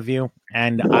each one of you,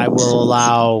 and I will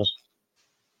allow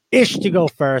Ish to go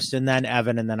first, and then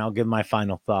Evan, and then I'll give my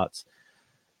final thoughts.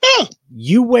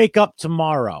 You wake up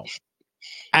tomorrow,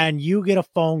 and you get a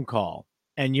phone call,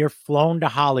 and you're flown to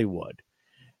Hollywood,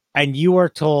 and you are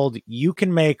told you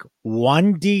can make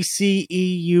one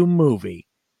DCEU movie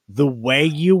the way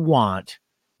you want,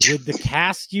 with the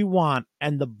cast you want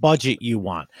and the budget you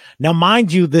want. Now,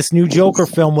 mind you, this new Joker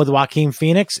film with Joaquin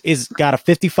Phoenix is got a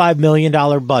 $55 million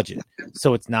budget,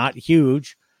 so it's not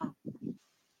huge.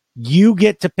 You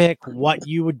get to pick what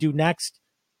you would do next.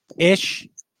 Ish,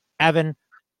 Evan,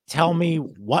 tell me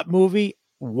what movie,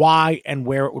 why, and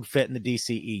where it would fit in the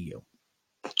DCEU.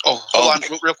 Oh, hold on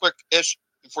real quick, Ish,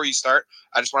 before you start.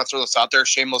 I just want to throw this out there,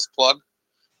 shameless plug.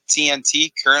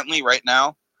 TNT currently, right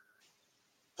now,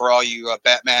 for all you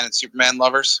Batman and Superman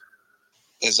lovers,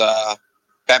 is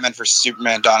Batman vs.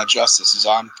 Superman Dawn of Justice is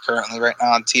on currently right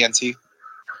now on TNT.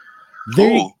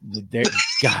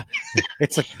 God,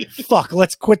 it's like, fuck,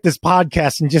 let's quit this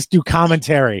podcast and just do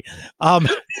commentary. I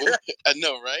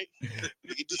know, right?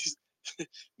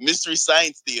 Mystery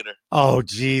Science Theater. Oh,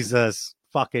 Jesus.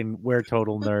 Fucking, we're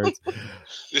total nerds.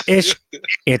 Ish,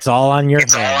 it's all on your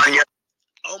hands.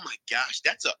 Oh my gosh,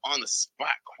 that's an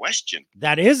on-the-spot question.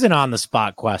 That is an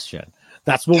on-the-spot question.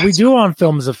 That's what we do on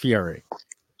Films of Fury.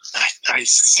 I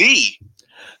see.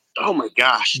 Oh my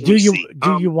gosh. Do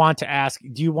you want to ask?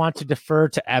 Do you want to defer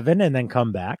to Evan and then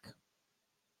come back?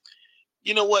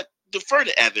 You know what? Defer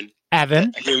to Evan.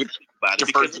 Evan, Dude,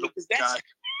 defer to the guy.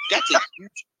 That's a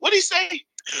huge. What did he say?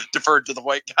 deferred to the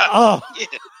white guy. Oh.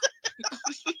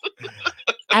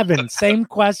 Evan, same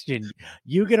question.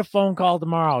 You get a phone call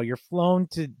tomorrow. You're flown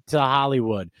to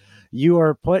Hollywood. You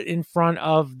are put in front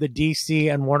of the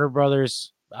DC and Warner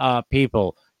Brothers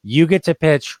people. You get to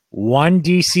pitch one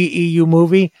DCEU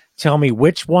movie. Tell me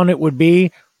which one it would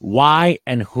be, why,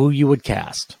 and who you would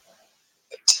cast.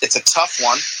 It's a tough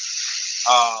one,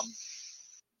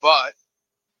 but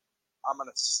I'm going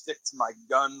to stick to my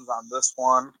guns on this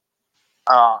one.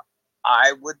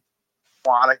 I would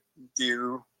want to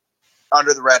do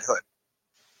Under the Red Hood.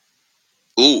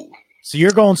 Ooh. So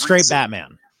you're going straight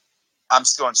Batman. I'm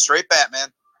still going straight Batman.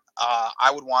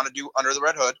 I would want to do Under the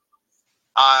Red Hood.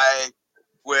 I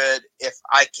would, if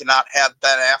I cannot have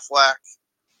Ben Affleck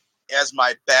as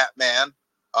my Batman,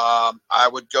 I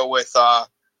would go with,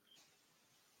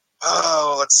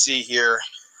 let's see here.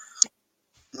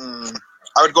 I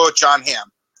would go with John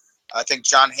Hamm. I think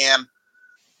John Hamm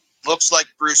looks like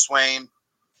Bruce Wayne,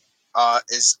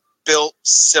 is built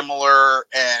similar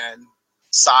and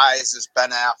size as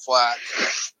Ben Affleck,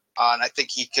 and I think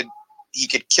he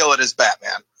could kill it as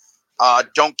Batman.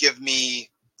 Don't give me,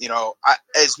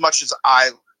 as much as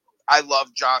I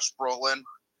love Josh Brolin,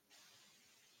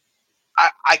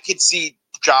 I could see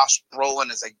Josh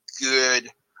Brolin as a good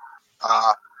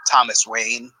Thomas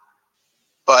Wayne,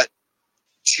 but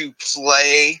to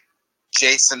play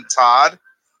Jason Todd,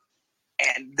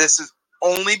 and this is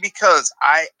only because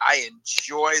I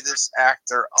enjoy this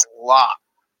actor a lot.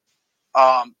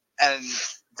 And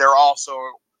they're also,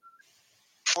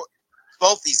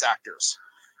 both these actors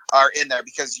are in there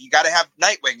because you got to have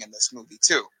Nightwing in this movie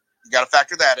too. You got to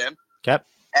factor that in. Yep.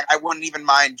 And I wouldn't even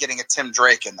mind getting a Tim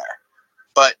Drake in there.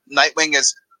 But Nightwing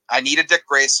is, I need a Dick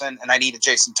Grayson and I need a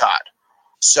Jason Todd.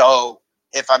 So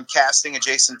if I'm casting a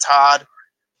Jason Todd,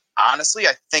 honestly,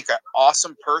 I think an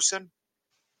awesome person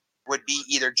would be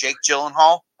either Jake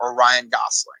Gyllenhaal or Ryan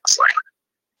Gosling.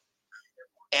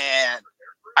 And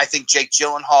I think Jake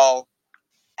Gyllenhaal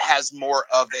has more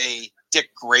of a Dick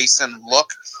Grayson look.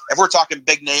 If we're talking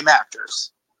big name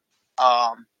actors,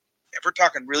 if we're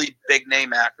talking really big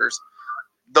name actors,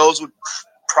 those would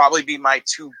probably be my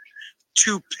two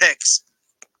picks.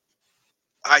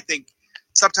 I think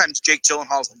sometimes Jake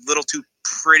Gyllenhaal is a little too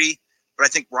pretty, but I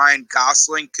think Ryan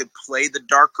Gosling could play the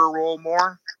darker role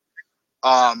more,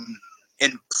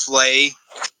 and play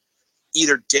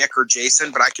either Dick or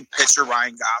Jason. But I can picture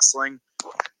Ryan Gosling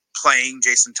playing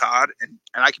Jason Todd, and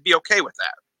I could be okay with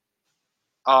that.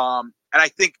 And I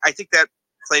think that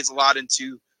plays a lot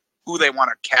into who they want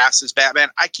to cast as Batman.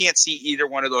 I can't see either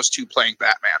one of those two playing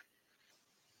Batman.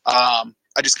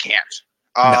 I just can't.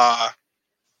 No.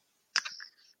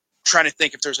 Trying to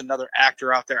think if there's another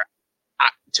actor out there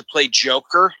to play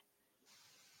Joker.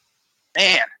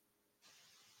 Man,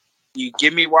 you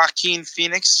give me Joaquin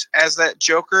Phoenix as that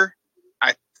Joker,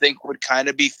 I think would kind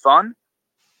of be fun.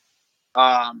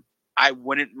 I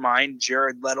wouldn't mind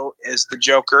Jared Leto as the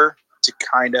Joker to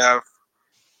kind of,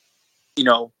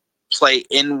 play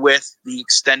in with the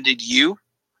extended U.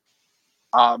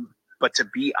 But to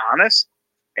be honest,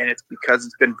 and it's because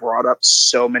it's been brought up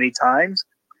so many times,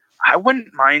 I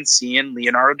wouldn't mind seeing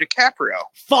Leonardo DiCaprio.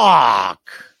 Fuck.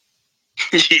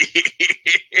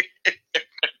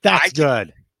 That's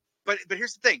good. But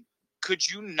here's the thing. Could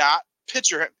you not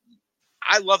picture him?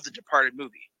 I love the Departed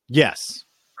movie. Yes.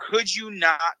 Could you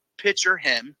not picture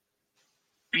him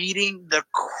beating the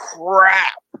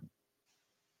crap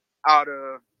out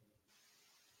of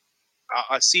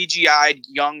a CGI'd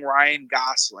young Ryan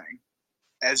Gosling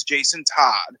as Jason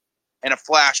Todd in a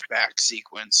flashback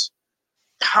sequence,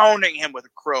 pounding him with a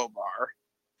crowbar,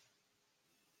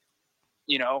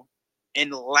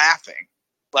 and laughing,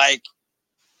 like,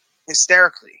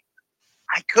 hysterically?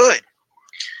 I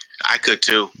could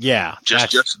too. Yeah.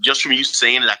 Just from you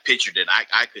saying it, I pictured it.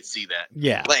 I could see that.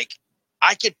 Yeah. Like,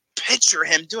 I could picture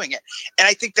him doing it. And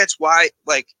I think that's why,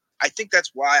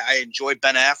 I enjoy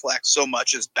Ben Affleck so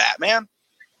much as Batman,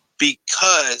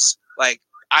 because,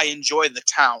 I enjoy the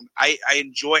town. I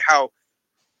enjoy how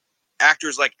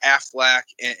actors like Affleck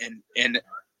and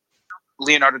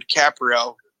Leonardo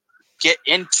DiCaprio get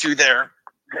into their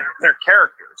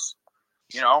characters,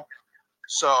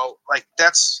 So,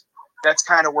 that's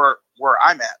kind of where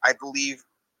I'm at. I believe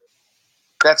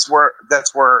that's where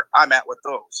I'm at with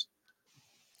those.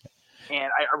 And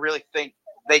I really think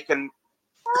they can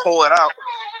pull it out.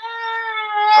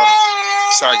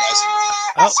 Oh, sorry, guys.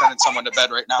 I'm sending someone to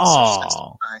bed right now. Oh. So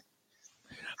all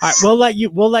right, we'll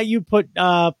let you put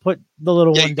the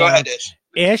little one down. Go ahead,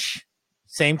 Ish.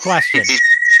 Same question.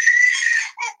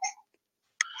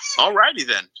 All righty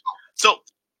then. So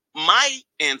my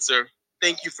answer.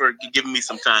 Thank you for giving me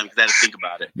some time because I had to think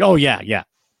about it. Oh yeah.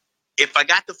 if I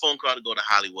got the phone call to go to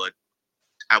Hollywood,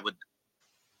 I would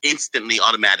instantly,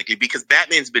 automatically, because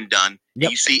Batman's been done. Yep.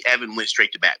 And you see Evan went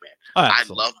straight to Batman. Oh, I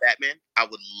love Batman. I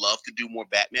would love to do more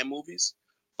Batman movies,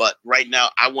 but right now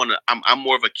I'm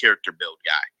more of a character build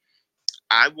guy.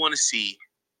 I want to see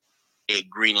a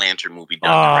Green Lantern movie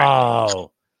done.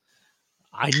 Oh,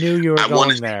 I knew you were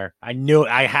going there. I knew.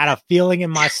 I had a feeling in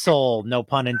my soul. No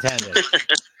pun intended.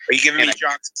 Are you giving me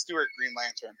John Stewart Green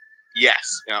Lantern? Yes,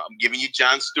 I'm giving you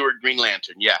John Stewart Green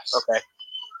Lantern. Yes. Okay.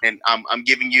 And I'm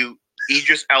giving you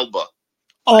Idris Elba.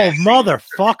 Oh,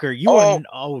 motherfucker! You are.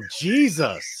 Oh,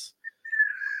 Jesus.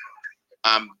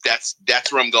 That's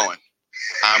where I'm going.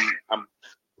 I'm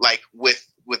like with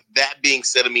that being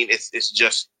said, I mean it's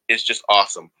just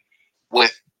awesome.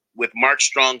 With Mark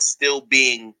Strong still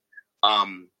being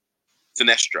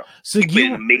Sinestro. So he played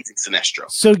an amazing Sinestro.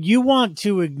 So you want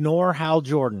to ignore Hal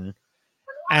Jordan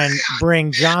and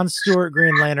bring John Stewart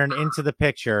Green Lantern into the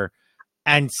picture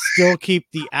and still keep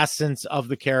the essence of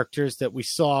the characters that we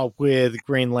saw with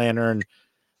Green Lantern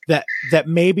that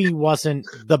maybe wasn't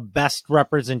the best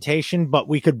representation, but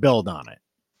we could build on it.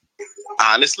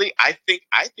 Honestly, I think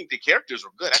the characters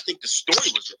were good. I think the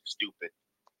story was just stupid.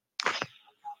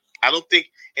 I don't think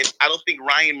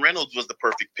Ryan Reynolds was the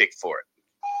perfect pick for it.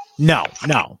 No.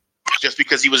 Just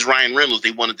because he was Ryan Reynolds,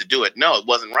 they wanted to do it. No, it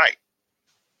wasn't right.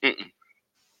 Mm-mm.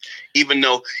 Even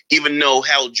though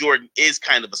Hal Jordan is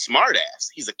kind of a smartass,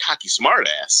 he's a cocky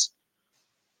smartass,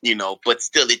 but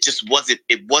still,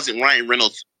 it wasn't Ryan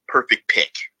Reynolds' perfect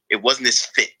pick. It wasn't his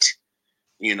fit.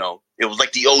 It was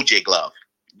like the OJ glove.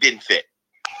 Didn't fit.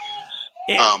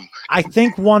 I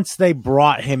think once they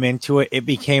brought him into it, it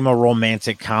became a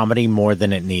romantic comedy more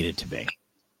than it needed to be.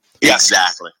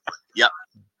 Exactly. Yep.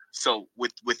 So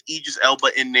with Idris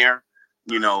Elba in there,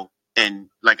 and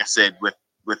like I said, with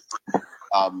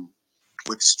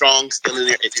Strong still in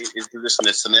there, in position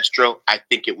as Sinestro, I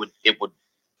think it would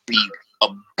be a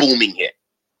booming hit.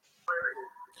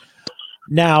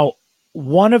 Now,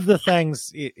 one of the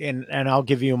things, and I'll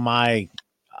give you my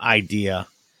idea,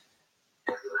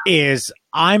 is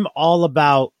I'm all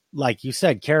about, like you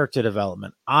said, character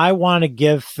development. I want to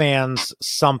give fans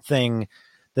something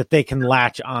that they can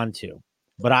latch onto,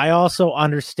 but I also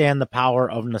understand the power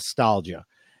of nostalgia.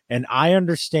 And I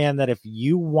understand that if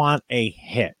you want a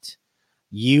hit,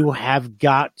 you have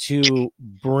got to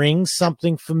bring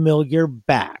something familiar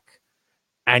back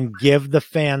and give the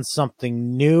fans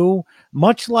something new,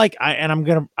 much like I'm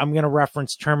gonna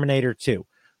reference Terminator 2.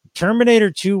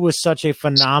 Terminator 2 was such a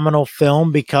phenomenal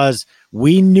film because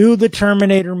we knew the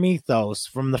Terminator mythos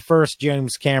from the first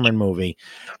James Cameron movie.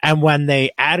 And when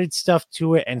they added stuff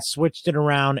to it and switched it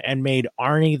around and made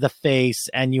Arnie the face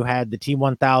and you had the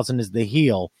T-1000 as the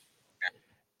heel,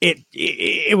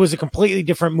 it was a completely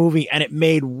different movie and it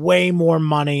made way more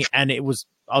money and it was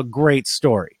a great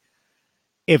story.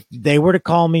 If they were to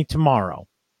call me tomorrow,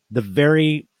 the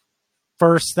very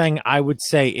first thing I would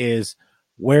say is,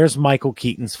 where's Michael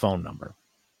Keaton's phone number?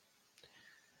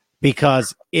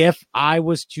 Because if I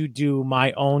was to do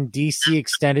my own DC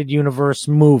Extended Universe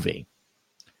movie,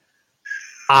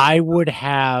 I would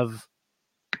have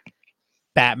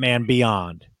Batman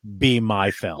Beyond be my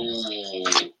film.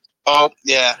 Oh,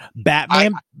 yeah.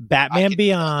 Batman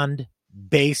Beyond,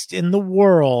 based in the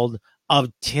world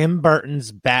of Tim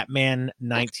Burton's Batman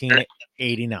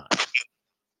 1989.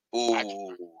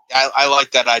 Ooh. I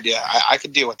like that idea. I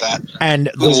could deal with that. And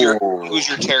who's your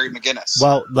Terry McGinnis?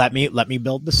 Well, let me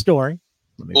build the story.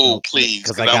 Please,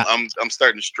 because I'm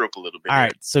starting to stroke a little bit. All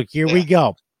right, so here we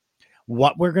go.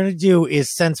 What we're gonna do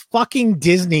is, since fucking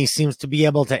Disney seems to be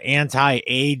able to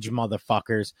anti-age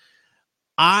motherfuckers,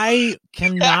 I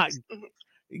cannot.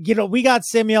 We got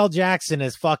Samuel Jackson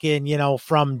as fucking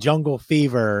from Jungle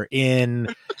Fever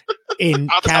in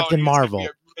Captain Marvel.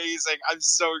 Amazing! I'm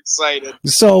so excited.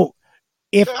 So,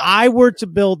 if I were to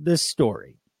build this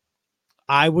story,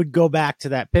 I would go back to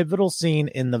that pivotal scene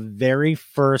in the very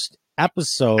first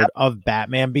episode of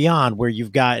Batman Beyond, where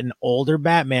you've got an older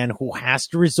Batman who has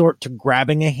to resort to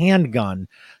grabbing a handgun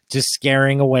to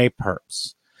scaring away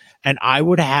perps. And I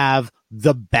would have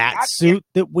the bat suit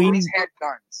that we... He's had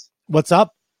guns. What's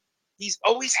up? He's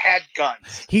always had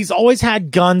guns. He's always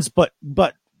had guns, but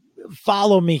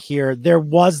follow me here. There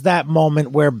was that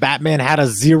moment where Batman had a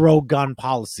zero gun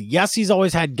policy. Yes, he's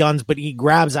always had guns, but he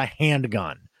grabs a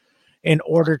handgun in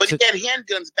order to... But he had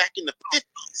handguns back in the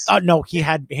 50s. No, he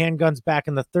had handguns back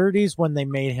in the 30s when they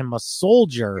made him a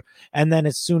soldier. And then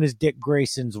as soon as Dick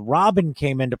Grayson's Robin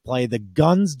came into play, the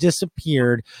guns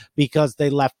disappeared because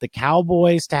they left the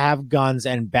cowboys to have guns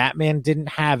and Batman didn't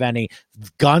have any.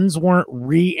 Guns weren't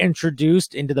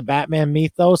reintroduced into the Batman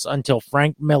mythos until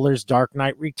Frank Miller's Dark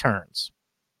Knight Returns.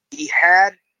 He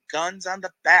had guns on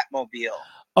the Batmobile.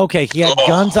 Okay, he had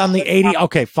guns on the 80.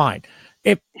 Okay, fine.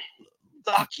 Fuck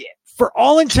it. For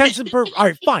all intents and purposes, all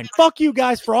right, fine. Fuck you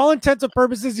guys. For all intents and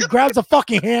purposes, he grabs a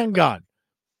fucking handgun.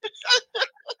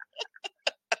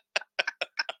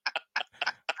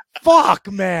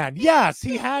 Fuck, man. Yes,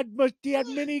 he had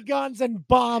miniguns and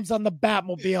bombs on the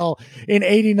Batmobile in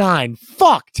 '89.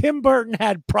 Fuck, Tim Burton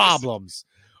had problems.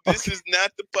 This is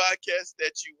not the podcast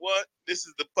that you want. This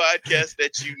is the podcast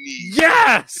that you need.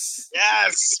 Yes.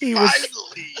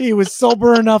 He was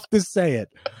sober enough to say it.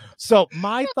 So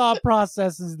my thought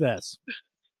process is this.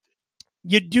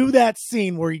 You do that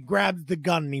scene where he grabs the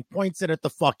gun and he points it at the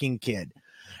fucking kid.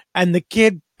 And the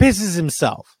kid pisses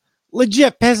himself.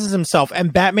 Legit pisses himself.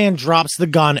 And Batman drops the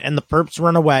gun and the perps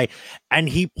run away. And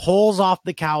he pulls off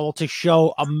the cowl to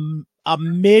show a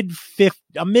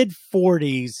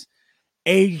mid-40s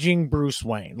aging Bruce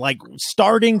Wayne. Like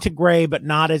starting to gray, but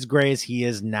not as gray as he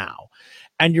is now.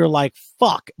 And you're like,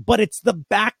 fuck. But it's the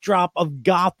backdrop of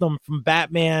Gotham from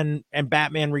Batman and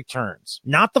Batman Returns.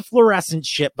 Not the fluorescent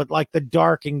shit, but like the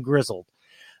dark and grizzled.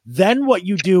 Then what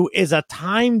you do is a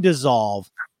time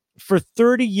dissolve for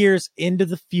 30 years into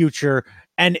the future.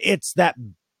 And it's that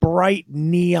bright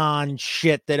neon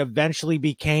shit that eventually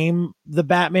became the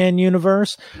Batman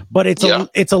universe. But it's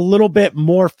a little bit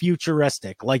more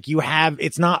futuristic. Like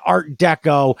it's not Art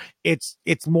Deco.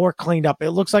 It's more cleaned up. It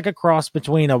looks like a cross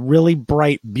between a really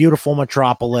bright, beautiful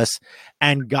metropolis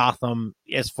and Gotham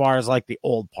as far as like the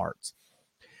old parts.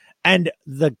 And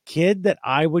the kid that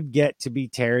I would get to be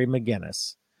Terry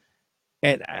McGinnis.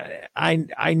 And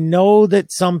I know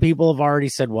that some people have already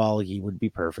said, well, he would be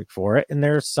perfect for it. And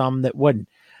there's some that wouldn't.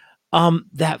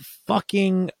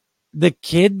 The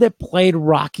kid that played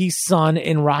Rocky's son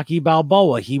in Rocky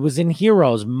Balboa, he was in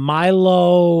Heroes.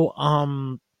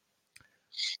 Milo,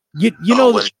 you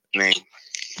know what's his name?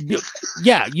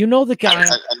 Yeah, you know the guy. I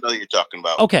know you're talking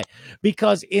about. Okay,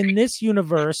 because in this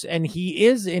universe, and he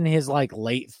is in his like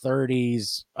late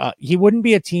 30s, he wouldn't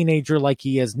be a teenager like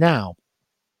he is now.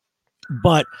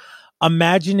 But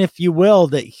imagine, if you will,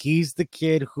 that he's the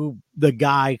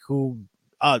guy who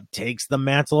takes the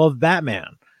mantle of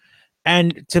Batman.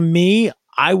 And to me,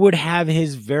 I would have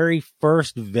his very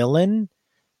first villain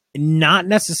not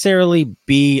necessarily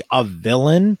be a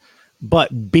villain,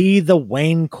 but be the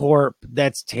Wayne Corp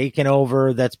that's taken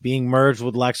over, that's being merged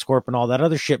with LexCorp and all that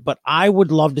other shit. But I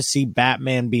would love to see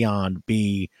Batman Beyond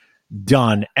be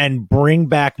done and bring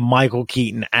back Michael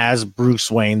Keaton as Bruce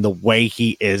Wayne the way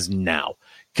he is now.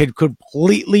 Could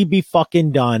completely be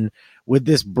fucking done with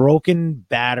this broken,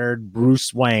 battered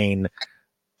Bruce Wayne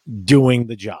doing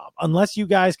the job. Unless you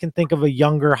guys can think of a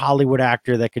younger Hollywood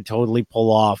actor that could totally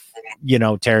pull off,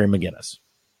 Terry McGinnis.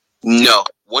 No.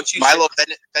 Once you Milo,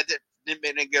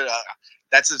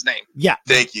 that's his name. Yeah.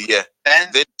 Thank you. Yeah.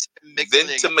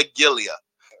 Ventimiglia.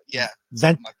 Yeah.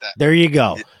 Something like that. There you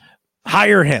go. Yeah.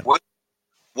 Hire him.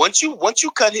 Once you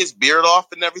cut his beard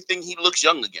off and everything, he looks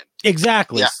young again.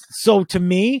 Exactly. Yeah. So to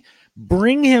me,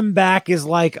 bring him back as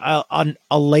like a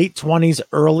late 20s,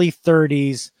 early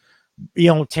 30s,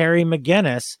 Terry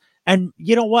McGinnis. And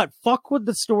you know what? Fuck with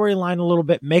the storyline a little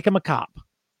bit. Make him a cop.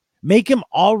 Make him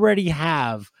already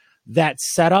have that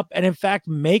setup. And in fact,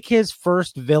 make his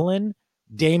first villain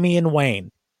Damian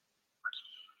Wayne.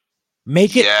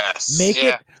 Make it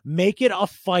a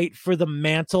fight for the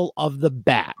mantle of the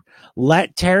Bat.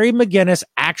 Let Terry McGinnis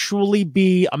actually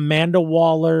be Amanda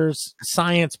Waller's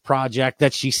science project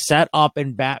that she set up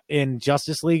in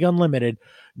Justice League Unlimited.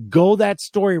 Go that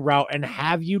story route and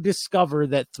have you discover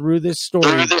that through this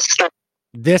story,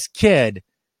 this kid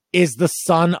is the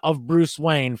son of Bruce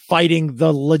Wayne fighting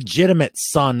the legitimate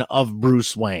son of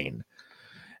Bruce Wayne.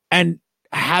 And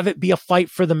have it be a fight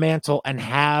for the mantle and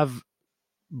have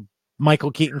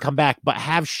Michael Keaton come back, but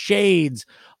have shades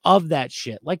of that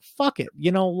shit. Like, fuck it.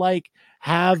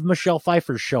 Have Michelle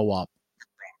Pfeiffer show up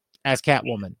as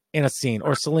Catwoman in a scene,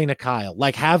 or Selena Kyle.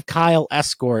 Like, have Kyle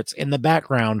escorts in the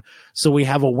background so we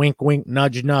have a wink, wink,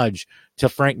 nudge, nudge to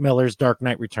Frank Miller's Dark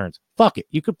Knight Returns. Fuck it.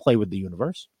 You could play with the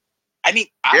universe. I mean,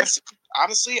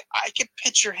 honestly, I could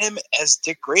picture him as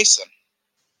Dick Grayson.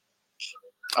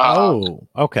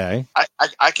 Okay.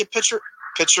 I could picture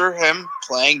him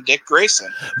playing Dick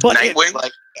Grayson, but playing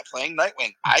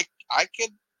Nightwing. I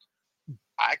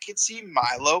could see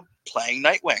Milo playing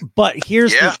Nightwing. But here's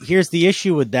the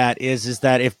issue with that is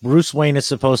that if Bruce Wayne is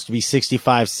supposed to be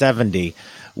 65, 70,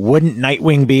 wouldn't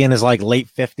Nightwing be in his like late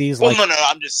 50s? Well, no.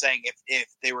 I'm just saying if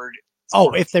they were.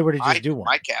 If they were to just do one.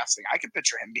 My casting, I could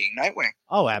picture him being Nightwing.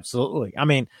 Oh, absolutely. I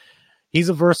mean, he's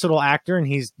a versatile actor, and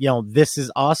he's This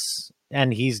Is Us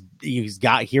and he's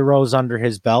got heroes under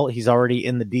his belt. He's already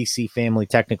in the DC family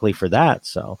technically for that.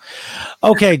 So,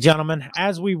 okay, gentlemen,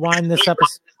 as we wind this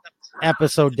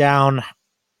episode down,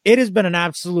 it has been an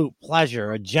absolute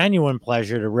pleasure, a genuine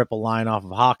pleasure to rip a line off of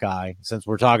Hawkeye. Since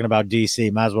we're talking about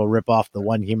DC, might as well rip off the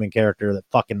one human character that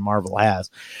fucking Marvel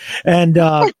has, and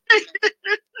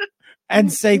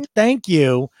say thank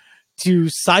you to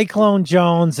Cyclone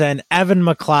Jones and Evan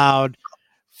McCloud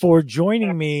for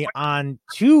joining me on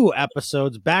 2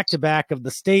 episodes back-to-back of the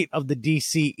State of the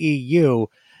DCEU.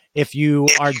 If you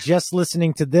are just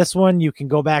listening to this one, you can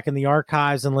go back in the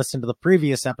archives and listen to the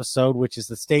previous episode, which is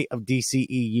the State of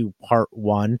DCEU Part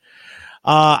 1.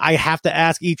 I have to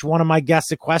ask each one of my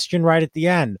guests a question right at the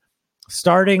end,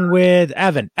 starting with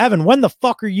Evan. Evan, when the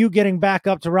fuck are you getting back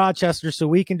up to Rochester so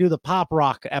we can do the pop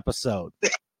rock episode?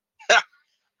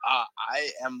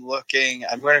 I'm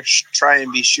going to try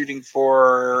and be shooting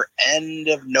for end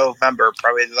of November.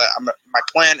 Probably. My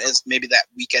plan is maybe that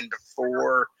weekend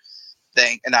before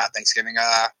Thanksgiving,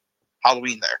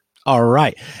 Halloween there. All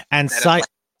right. And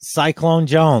Cyclone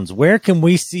Jones, where can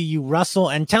we see you wrestle?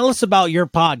 And tell us about your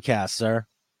podcast, sir.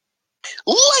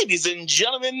 Ladies and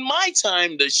gentlemen, my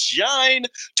time to shine.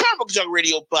 Turnbuckle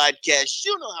Radio Podcast.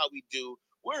 You know how we do.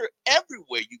 We're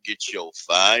everywhere you get your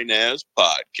fine-ass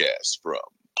podcast from.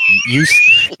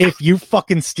 If you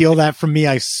fucking steal that from me,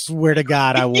 I swear to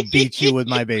God, I will beat you with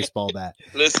my baseball bat.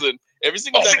 Listen, every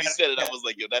single time you said it, I was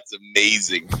like, yo, that's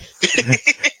amazing.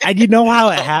 And you know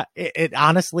how it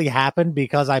honestly happened?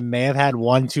 Because I may have had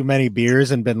one too many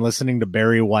beers and been listening to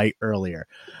Barry White earlier.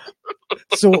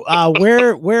 So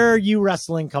where are you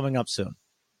wrestling coming up soon?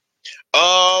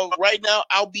 Right now,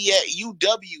 I'll be at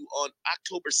UW on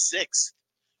October 6th.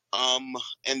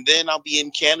 And then I'll be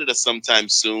in Canada sometime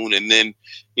soon. And then,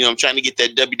 I'm trying to get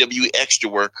that WWE extra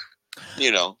work,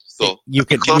 so you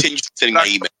can continue sending my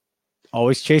email.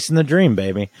 Always chasing the dream,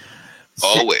 baby.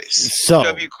 Always. So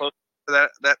UW close to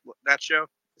that show?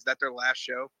 Is that their last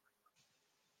show?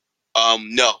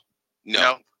 No.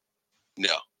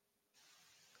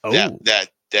 Oh,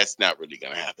 that's not really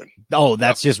going to happen. Oh,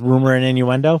 that's just rumor and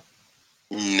innuendo?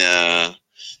 Nah.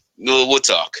 We'll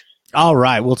talk. All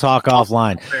right, we'll talk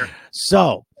offline.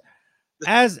 So,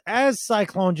 as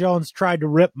Cyclone Jones tried to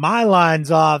rip my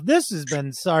lines off, this has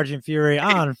been Sergeant Fury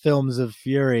on Films of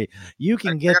Fury. You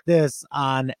can get this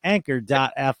on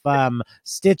Anchor.fm,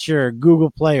 Stitcher,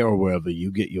 Google Play, or wherever you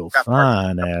get your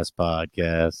fine-ass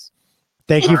podcasts.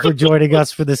 Thank you for joining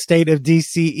us for the State of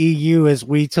DCEU as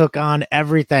we took on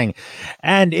everything.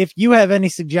 And if you have any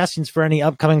suggestions for any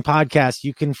upcoming podcasts,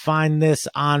 you can find this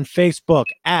on Facebook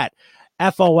at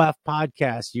FOF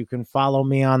Podcast. You can follow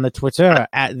me on the Twitter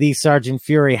at the Sergeant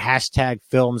Fury,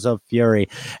 #Films of Fury.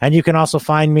 And you can also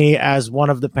find me as one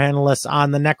of the panelists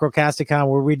on the Necrocasticon,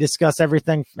 where we discuss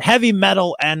everything heavy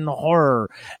metal and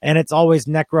horror. And it's always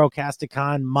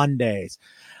Necrocasticon Mondays.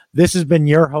 This has been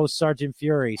your host, Sergeant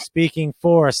Fury, speaking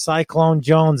for Cyclone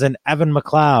Jones and Evan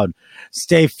McCloud.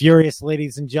 Stay furious,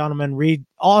 ladies and gentlemen.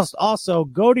 Also,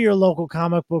 go to your local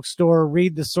comic book store,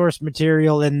 read the source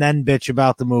material, and then bitch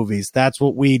about the movies. That's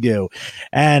what we do.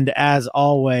 And as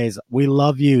always, we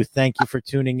love you. Thank you for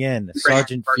tuning in.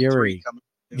 Sergeant Fury.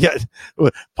 Yeah,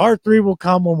 part 3 will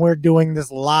come when we're doing this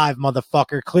live,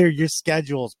 motherfucker. Clear your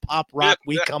schedules. Pop Rock,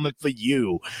 we coming for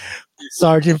you.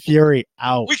 Sergeant Fury,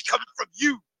 out. We coming from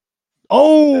you.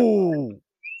 Oh,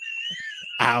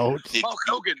 out. Hulk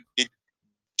Hogan.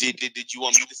 Did you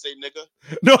want me to say nigga?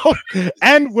 No,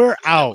 and we're out.